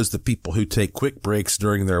 Research shows that people who take quick breaks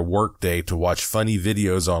during their workday to watch funny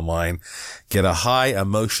videos online get a high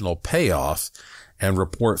emotional payoff and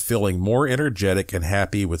report feeling more energetic and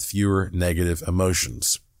happy with fewer negative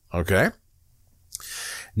emotions. Okay.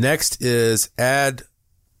 Next is add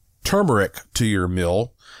turmeric to your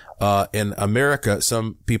meal. In America,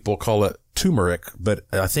 some people call it turmeric, but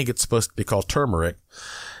I think it's supposed to be called turmeric.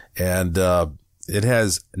 And, it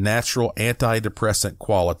has natural antidepressant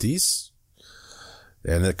qualities.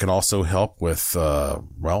 And it can also help with,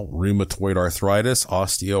 rheumatoid arthritis,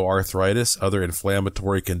 osteoarthritis, other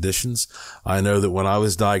inflammatory conditions. I know that when I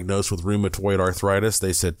was diagnosed with rheumatoid arthritis,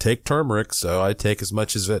 they said, take turmeric. So I take as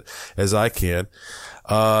much of it as I can.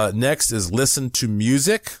 Next is listen to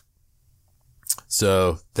music.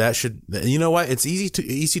 So that should, you know what? It's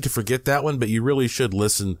easy to forget that one, but you really should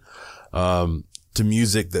listen, to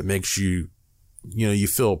music that makes you, you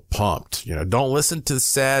feel pumped. Don't listen to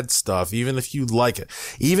sad stuff, even if you like it.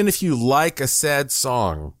 Even if you like a sad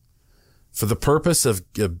song for the purpose of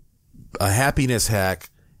a happiness hack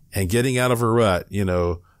and getting out of a rut,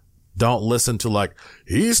 don't listen to like,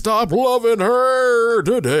 he stopped loving her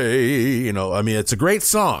today. It's a great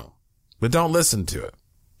song, but don't listen to it.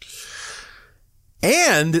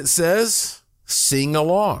 And it says sing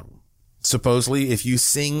along. Supposedly, if you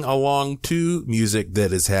sing along to music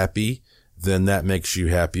that is happy, then that makes you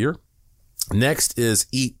happier. Next is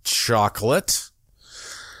eat chocolate.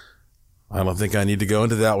 I don't think I need to go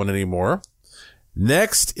into that one anymore.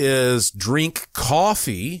 Next is drink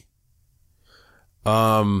coffee.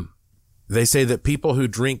 They say that people who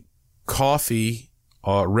drink coffee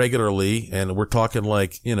regularly, and we're talking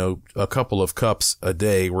like, a couple of cups a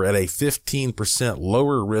day, we're at a 15%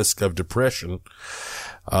 lower risk of depression.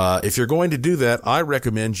 If you're going to do that, I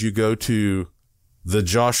recommend you go to the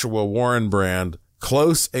Joshua Warren brand,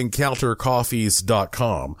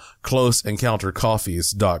 closeencountercoffees.com,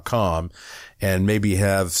 closeencountercoffees.com, and maybe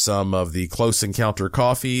have some of the Close Encounter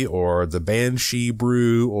coffee or the Banshee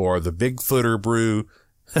brew or the Bigfooter brew.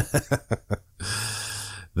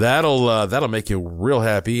 That'll make you real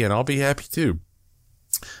happy, and I'll be happy too.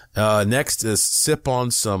 Next is sip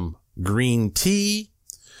on some green tea.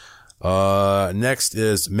 Next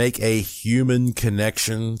is make a human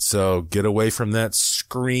connection. So get away from that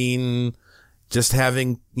screen, just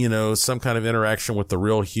having, some kind of interaction with the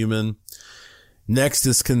real human. Next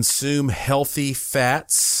is consume healthy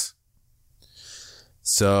fats.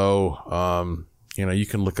 So, you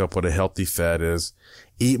can look up what a healthy fat is.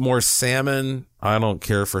 Eat more salmon. I don't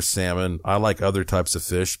care for salmon. I like other types of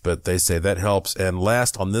fish, but they say that helps. And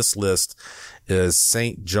last on this list is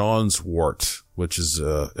St. John's wort, which is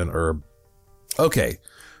an herb. Okay.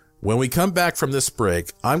 When we come back from this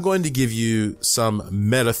break, I'm going to give you some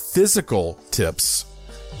metaphysical tips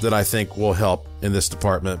that I think will help in this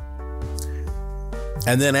department.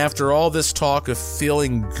 And then after all this talk of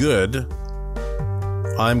feeling good,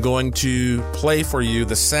 I'm going to play for you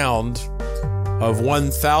the sound of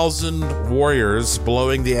 1,000 warriors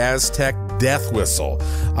blowing the Aztec death whistle.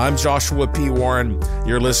 I'm Joshua P. Warren.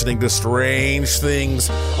 You're listening to Strange Things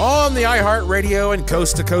on the iHeartRadio and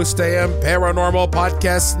Coast to Coast AM Paranormal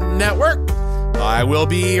Podcast Network. I will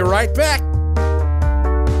be right back.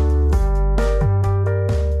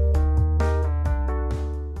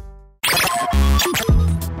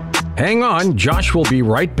 Hang on, Josh will be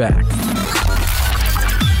right back.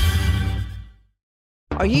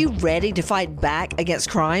 Are you ready to fight back against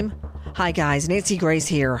crime? Hi guys, Nancy Grace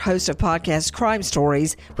here, host of podcast Crime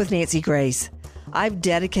Stories with Nancy Grace. I've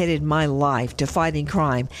dedicated my life to fighting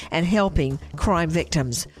crime and helping crime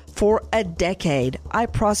victims. For a decade, I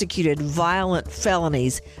prosecuted violent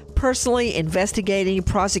felonies, personally investigating,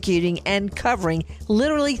 prosecuting, and covering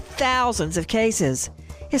literally thousands of cases.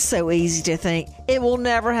 It's so easy to think it will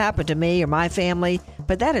never happen to me or my family,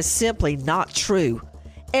 but that is simply not true.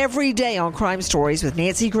 Every day on Crime Stories with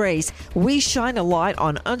Nancy Grace, we shine a light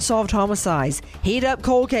on unsolved homicides, heat up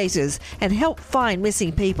cold cases, and help find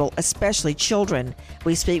missing people, especially children.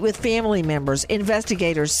 We speak with family members,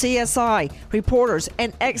 investigators, CSI, reporters,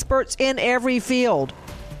 and experts in every field.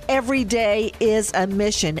 Every day is a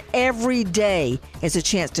mission. Every day is a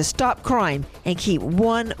chance to stop crime and keep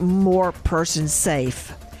one more person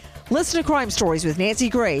safe. Listen to Crime Stories with Nancy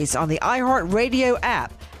Grace on the iHeartRadio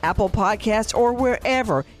app, Apple Podcasts, or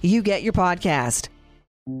wherever you get your podcast.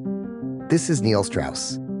 This is Neil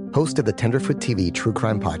Strauss, host of the Tenderfoot TV True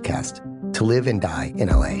Crime Podcast, To Live and Die in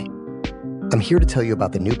LA. I'm here to tell you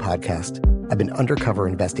about the new podcast I've been undercover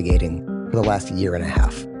investigating for the last year and a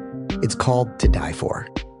half. It's called To Die For.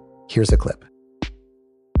 Here's a clip.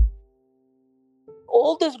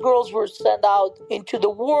 All these girls were sent out into the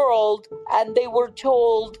world and they were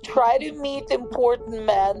told, try to meet important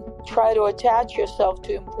men, try to attach yourself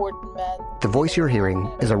to important men. The voice you're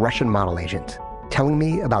hearing is a Russian model agent telling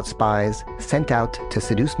me about spies sent out to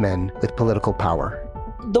seduce men with political power.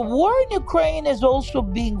 The war in Ukraine is also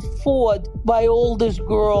being fought by all these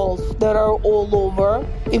girls that are all over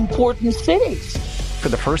important cities. For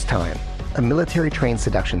the first time, a military-trained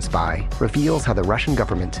seduction spy reveals how the Russian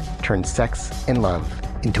government turned sex and love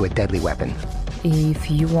into a deadly weapon. If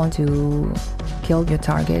you want to kill your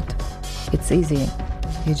target, it's easy.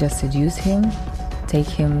 You just seduce him, take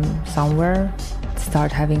him somewhere,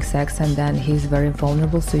 start having sex, and then he's very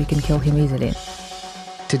vulnerable, so you can kill him easily.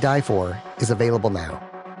 To Die For is available now.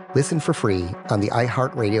 Listen for free on the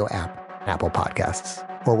iHeartRadio app, Apple Podcasts,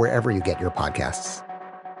 or wherever you get your podcasts.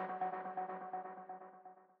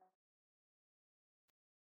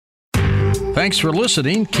 Thanks for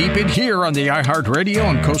listening. Keep it here on the iHeartRadio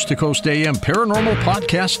and Coast to Coast AM Paranormal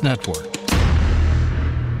Podcast Network.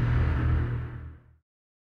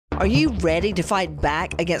 Are you ready to fight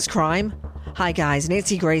back against crime? Hi guys,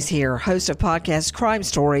 Nancy Grace here, host of podcast Crime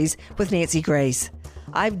Stories with Nancy Grace.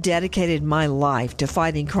 I've dedicated my life to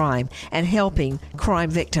fighting crime and helping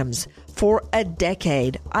crime victims. For a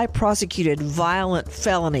decade, I prosecuted violent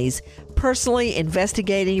felonies, personally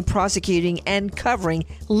investigating, prosecuting, and covering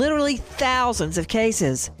literally thousands of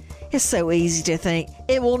cases. It's so easy to think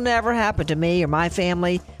it will never happen to me or my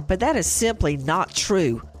family, but that is simply not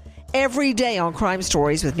true. Every day on Crime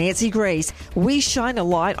Stories with Nancy Grace, we shine a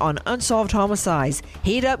light on unsolved homicides,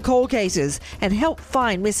 heat up cold cases, and help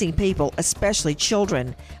find missing people, especially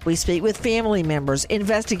children. We speak with family members,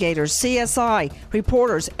 investigators, CSI,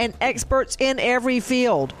 reporters, and experts in every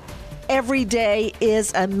field. Every day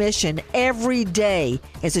is a mission. Every day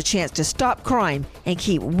is a chance to stop crime and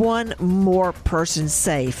keep one more person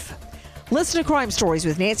safe. Listen to Crime Stories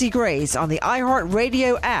with Nancy Grace on the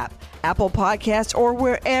iHeartRadio app, Apple Podcasts, or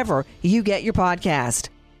wherever you get your podcast.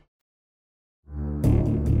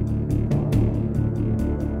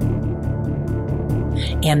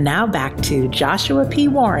 And now back to Joshua P.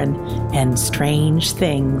 Warren and Strange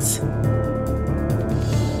Things.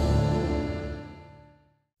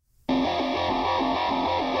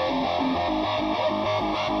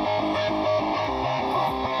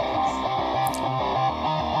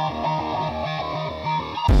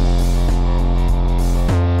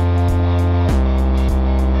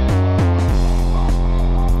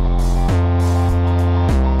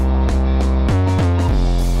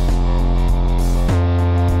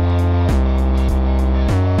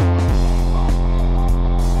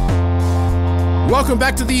 Welcome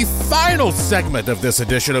back to the final segment of this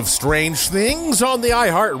edition of Strange Things on the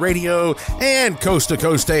iHeartRadio and Coast to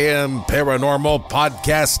Coast AM Paranormal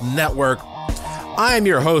Podcast Network. I am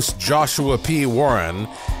your host, Joshua P. Warren,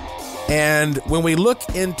 and when we look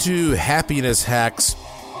into happiness hacks,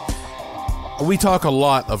 we talk a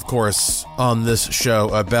lot, of course, on this show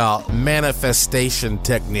about manifestation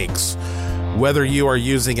techniques. Whether you are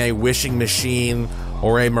using a wishing machine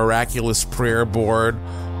or a miraculous prayer board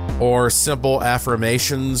or simple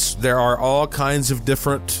affirmations, there are all kinds of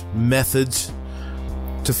different methods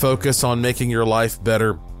to focus on making your life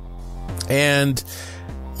better. And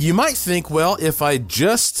you might think, well, if I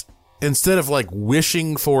just, instead of like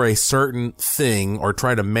wishing for a certain thing or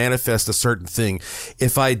try to manifest a certain thing,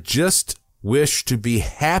 if I just wish to be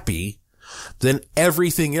happy, then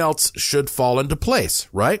everything else should fall into place,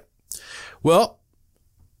 right? Well,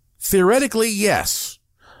 theoretically, yes.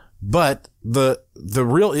 But the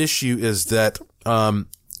real issue is that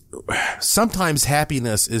sometimes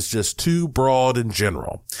happiness is just too broad and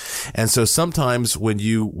general. And so sometimes when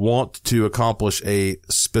you want to accomplish a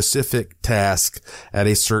specific task at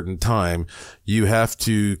a certain time, you have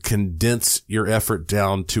to condense your effort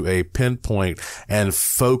down to a pinpoint and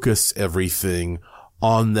focus everything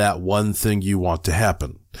on that one thing you want to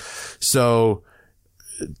happen. So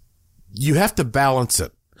you have to balance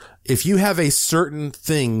it. If you have a certain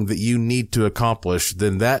thing that you need to accomplish,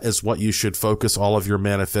 then that is what you should focus all of your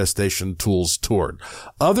manifestation tools toward.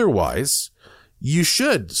 Otherwise, you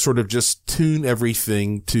should sort of just tune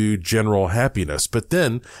everything to general happiness. But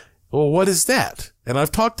then, well, what is that? And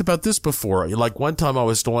I've talked about this before. Like one time I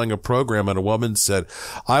was doing a program and a woman said,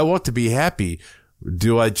 I want to be happy.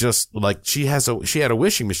 Do I just, like, she had a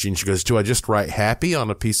wishing machine. She goes, do I just write happy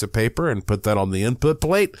on a piece of paper and put that on the input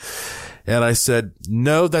plate? And I said,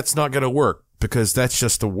 no, that's not going to work because that's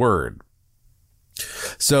just a word.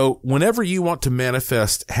 So whenever you want to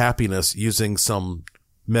manifest happiness using some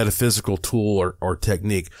metaphysical tool or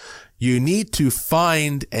technique, you need to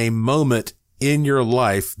find a moment in your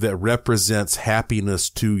life that represents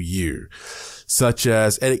happiness to you, such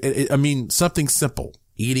as, I mean, something simple.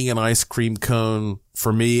 Eating an ice cream cone.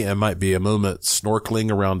 For me, it might be a moment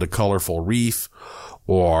snorkeling around a colorful reef,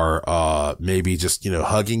 or maybe just,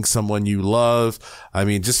 hugging someone you love. I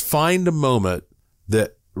mean, just find a moment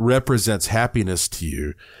that represents happiness to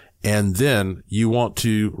you, and then you want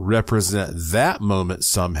to represent that moment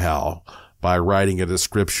somehow by writing a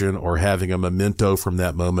description or having a memento from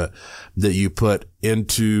that moment that you put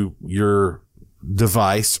into your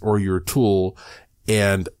device or your tool,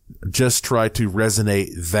 and just try to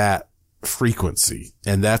resonate that frequency.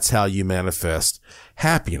 And that's how you manifest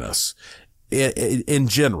happiness in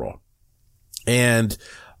general. And,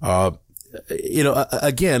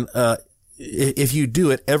 again, if you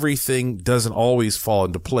do it, everything doesn't always fall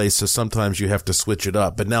into place. So sometimes you have to switch it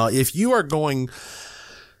up. But now if you are going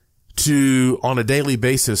to, on a daily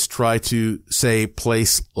basis, try to say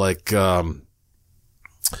place like,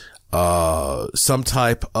 some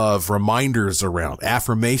type of reminders around,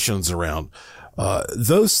 affirmations around.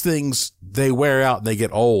 Those things, they wear out and they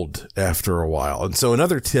get old after a while. And so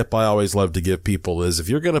another tip I always love to give people is if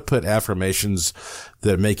you're going to put affirmations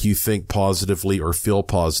that make you think positively or feel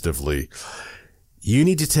positively, you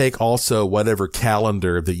need to take also whatever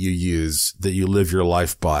calendar that you use, that you live your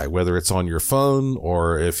life by, whether it's on your phone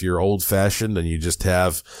or if you're old fashioned and you just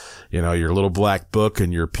have, your little black book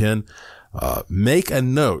and your pen. Make a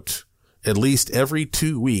note at least every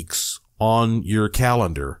 2 weeks on your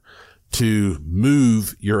calendar to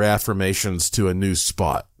move your affirmations to a new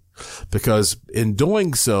spot, because in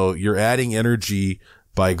doing so, you're adding energy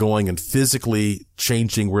by going and physically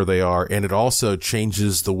changing where they are. And it also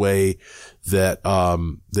changes the way that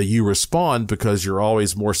you respond, because you're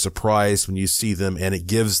always more surprised when you see them, and it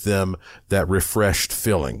gives them that refreshed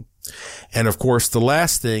feeling. And of course, the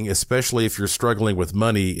last thing, especially if you're struggling with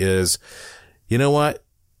money, is, you know what?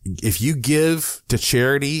 If you give to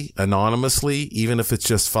charity anonymously, even if it's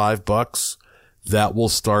just $5, that will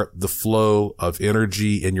start the flow of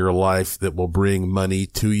energy in your life that will bring money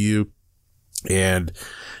to you. And,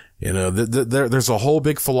 there's a whole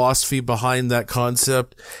big philosophy behind that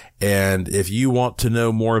concept. And if you want to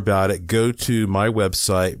know more about it, go to my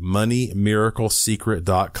website,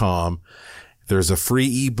 moneymiraclesecret.com. There's a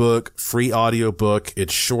free ebook, free audiobook.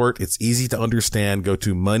 It's short. It's easy to understand. Go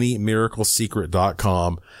to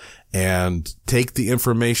moneymiraclesecret.com and take the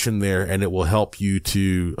information there, and it will help you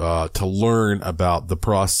to learn about the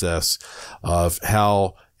process of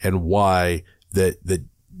how and why that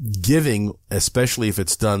giving, especially if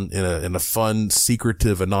it's done in a fun,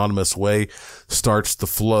 secretive, anonymous way, starts the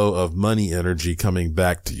flow of money energy coming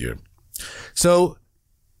back to you. So,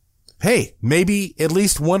 hey, maybe at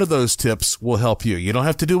least one of those tips will help you. You don't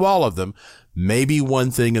have to do all of them. Maybe one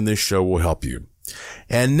thing in this show will help you.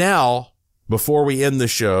 And now, before we end the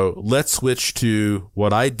show, let's switch to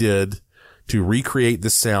what I did to recreate the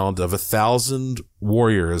sound of 1,000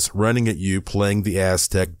 warriors running at you playing the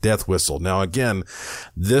Aztec death whistle. Now, again,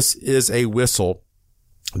 this is a whistle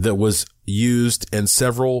that was used in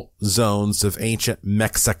several zones of ancient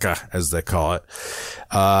Mexico, as they call it,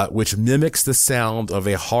 which mimics the sound of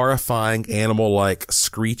a horrifying animal-like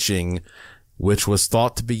screeching, which was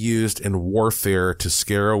thought to be used in warfare to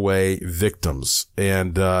scare away victims.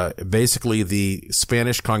 And basically the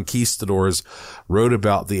Spanish conquistadors wrote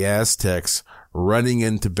about the Aztecs running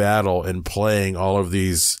into battle and playing all of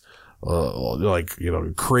these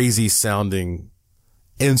crazy sounding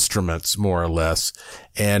instruments, more or less.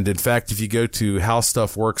 And in fact, if you go to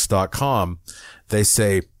howstuffworks.com, they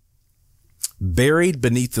say, buried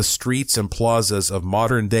beneath the streets and plazas of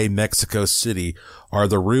modern-day Mexico City are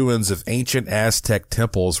the ruins of ancient Aztec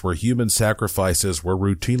temples where human sacrifices were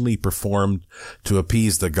routinely performed to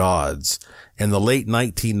appease the gods. In the late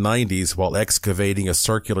 1990s, while excavating a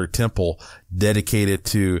circular temple dedicated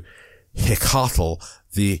to Hecatl,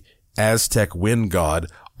 the Aztec wind god,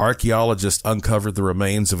 archaeologists uncovered the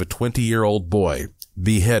remains of a 20-year-old boy,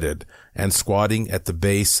 beheaded and squatting at the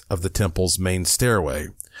base of the temple's main stairway.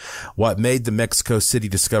 What made the Mexico City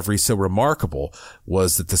discovery so remarkable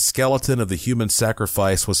was that the skeleton of the human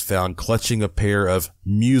sacrifice was found clutching a pair of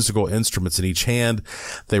musical instruments in each hand.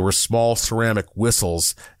 They were small ceramic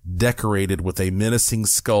whistles decorated with a menacing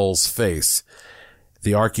skull's face.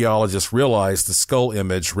 The archaeologists realized the skull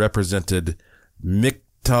image represented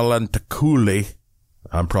Mictlantecuhtli,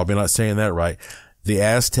 I'm probably not saying that right, the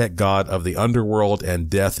Aztec god of the underworld and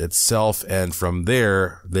death itself, and from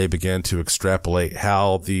there they began to extrapolate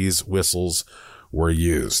how these whistles were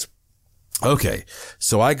used. Okay,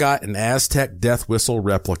 so I got an Aztec death whistle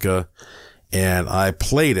replica, and I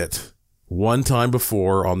played it one time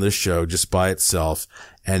before on this show just by itself,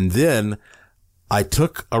 and then I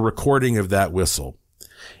took a recording of that whistle,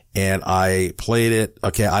 and I played it.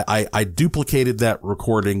 Okay, I duplicated that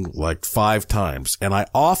recording like 5 times, and I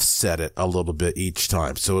offset it a little bit each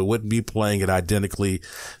time, so it wouldn't be playing it identically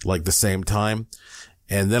like the same time.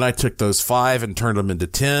 And then I took those 5 and turned them into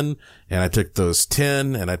 10, and I took those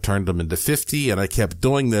 10 and I turned them into 50, and I kept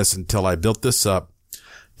doing this until I built this up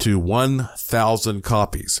to 1,000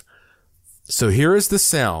 copies. So here is the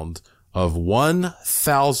sound of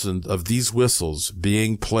 1,000 of these whistles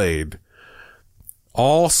being played,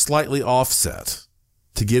 all slightly offset,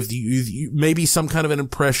 to give you maybe some kind of an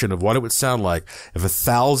impression of what it would sound like if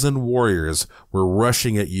 1,000 warriors were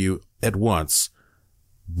rushing at you at once,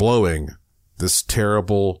 blowing this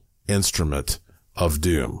terrible instrument of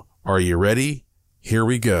doom. Are you ready? Here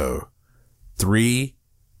we go. 3,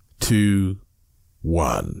 2,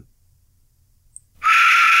 1.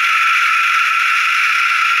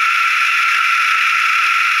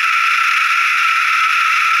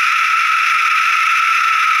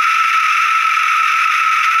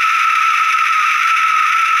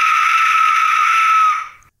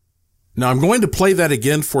 Now, I'm going to play that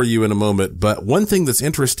again for you in a moment, but one thing that's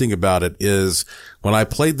interesting about it is when I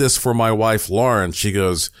played this for my wife, Lauren, she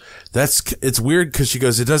goes, it's weird because she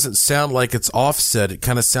goes, it doesn't sound like it's offset. It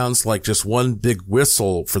kind of sounds like just one big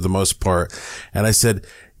whistle for the most part. And I said,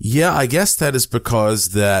 yeah, I guess that is because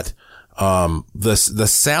that, the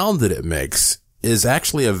sound that it makes is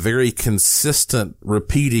actually a very consistent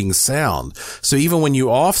repeating sound. So even when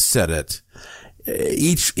you offset it,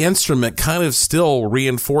 each instrument kind of still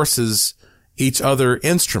reinforces each other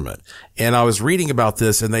instrument. And I was reading about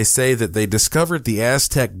this, and they say that they discovered the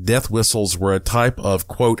Aztec death whistles were a type of,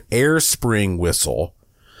 quote, air spring whistle,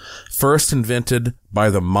 first invented by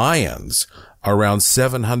the Mayans around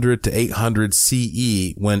 700 to 800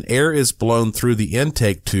 CE. When air is blown through the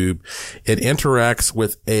intake tube, it interacts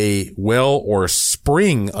with a well or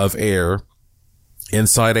spring of air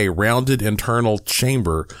inside a rounded internal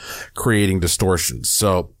chamber, creating distortions.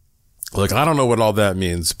 So, look, I don't know what all that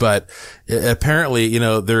means, but apparently,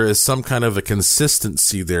 there is some kind of a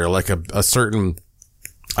consistency there, like a certain,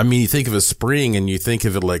 you think of a spring and you think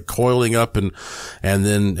of it like coiling up and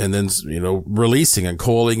then, releasing and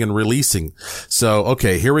coiling and releasing. So,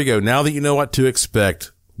 okay, here we go. Now that you know what to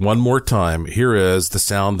expect, one more time, here is the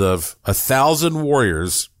sound of 1,000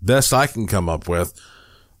 warriors, best I can come up with,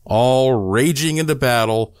 all raging into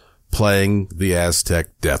battle, playing the Aztec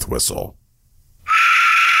death whistle.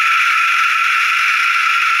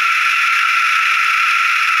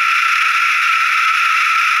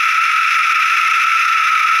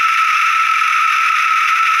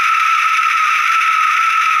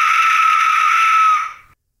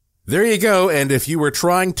 There you go. And if you were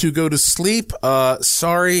trying to go to sleep,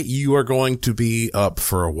 sorry, you are going to be up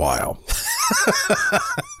for a while.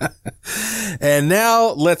 And now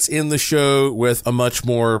let's end the show with a much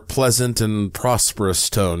more pleasant and prosperous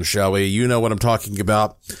tone, shall we? You know what I'm talking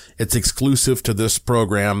about. It's exclusive to this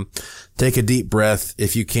program. Take a deep breath.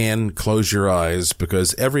 If you can, close your eyes,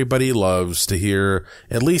 because everybody loves to hear,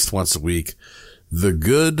 at least once a week, the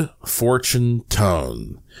good fortune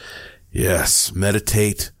tone. Yes,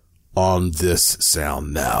 meditate on this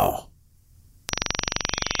sound now.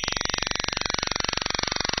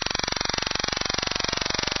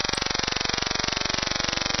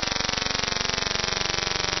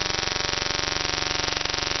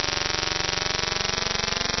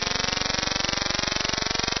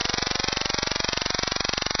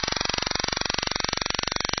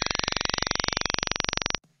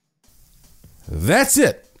 That's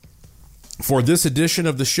it for this edition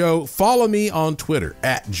of the show. Follow me on Twitter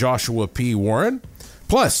at Joshua P. Warren.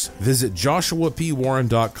 Plus, visit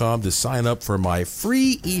joshuapwarren.com to sign up for my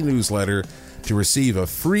free e-newsletter to receive a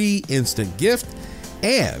free instant gift,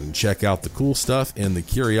 and check out the cool stuff in the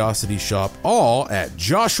Curiosity Shop, all at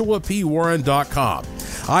joshuapwarren.com.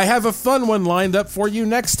 I have a fun one lined up for you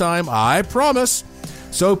next time, I promise.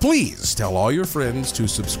 So please tell all your friends to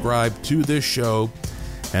subscribe to this show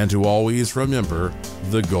and to always remember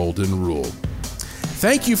the golden rule.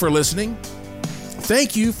 Thank you for listening.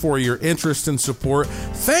 Thank you for your interest and support.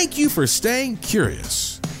 Thank you for staying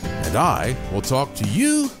curious. And I will talk to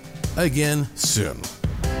you again soon.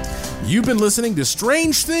 You've been listening to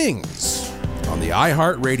Strange Things on the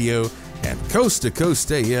iHeartRadio and Coast to Coast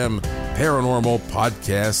AM Paranormal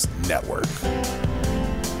Podcast Network.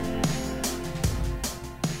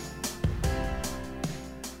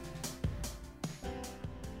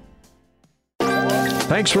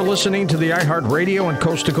 Thanks for listening to the iHeartRadio and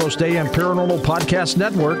Coast to Coast AM Paranormal Podcast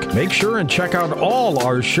Network. Make sure and check out all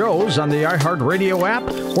our shows on the iHeartRadio app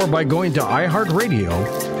or by going to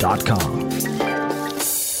iHeartRadio.com.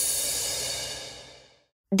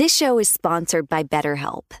 This show is sponsored by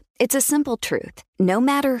BetterHelp. It's a simple truth. No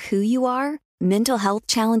matter who you are, mental health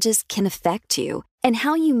challenges can affect you, and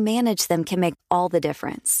how you manage them can make all the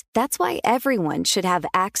difference. That's why everyone should have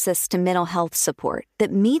access to mental health support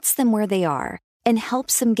that meets them where they are and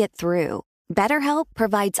helps them get through. BetterHelp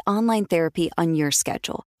provides online therapy on your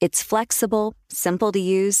schedule. It's flexible, simple to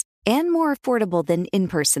use, and more affordable than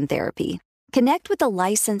in-person therapy. Connect with a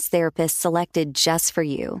licensed therapist selected just for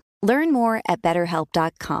you. Learn more at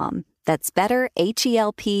BetterHelp.com. That's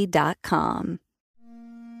BetterHelp.com.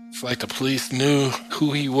 It's like the police knew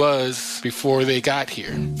who he was before they got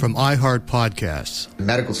here. From iHeart Podcasts. The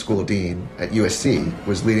medical school dean at USC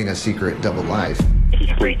was leading a secret double life.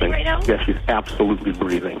 She's breathing right now? Yes, she's absolutely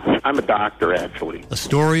breathing. I'm a doctor, actually. A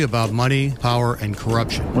story about money, power, and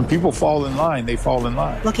corruption. When people fall in line, they fall in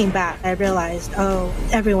line. Looking back, I realized,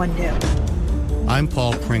 everyone knew. I'm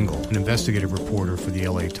Paul Pringle, an investigative reporter for the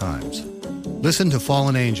LA Times. Listen to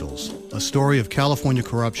Fallen Angels, a story of California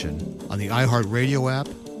corruption on the iHeartRadio app,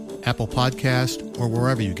 Apple Podcast, or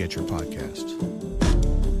wherever you get your podcasts.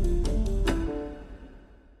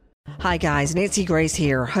 Hi guys, Nancy Grace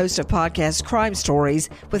here, host of podcast Crime Stories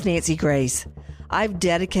with Nancy Grace. I've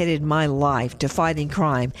dedicated my life to fighting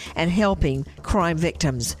crime and helping crime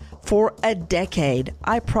victims. For a decade,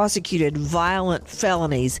 I prosecuted violent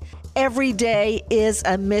felonies. Every day is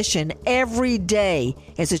a mission. Every day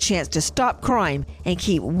is a chance to stop crime and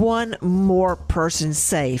keep one more person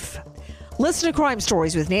safe. Listen to Crime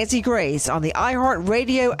Stories with Nancy Grace on the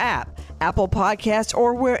iHeartRadio app, Apple Podcasts,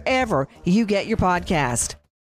 or wherever you get your podcast.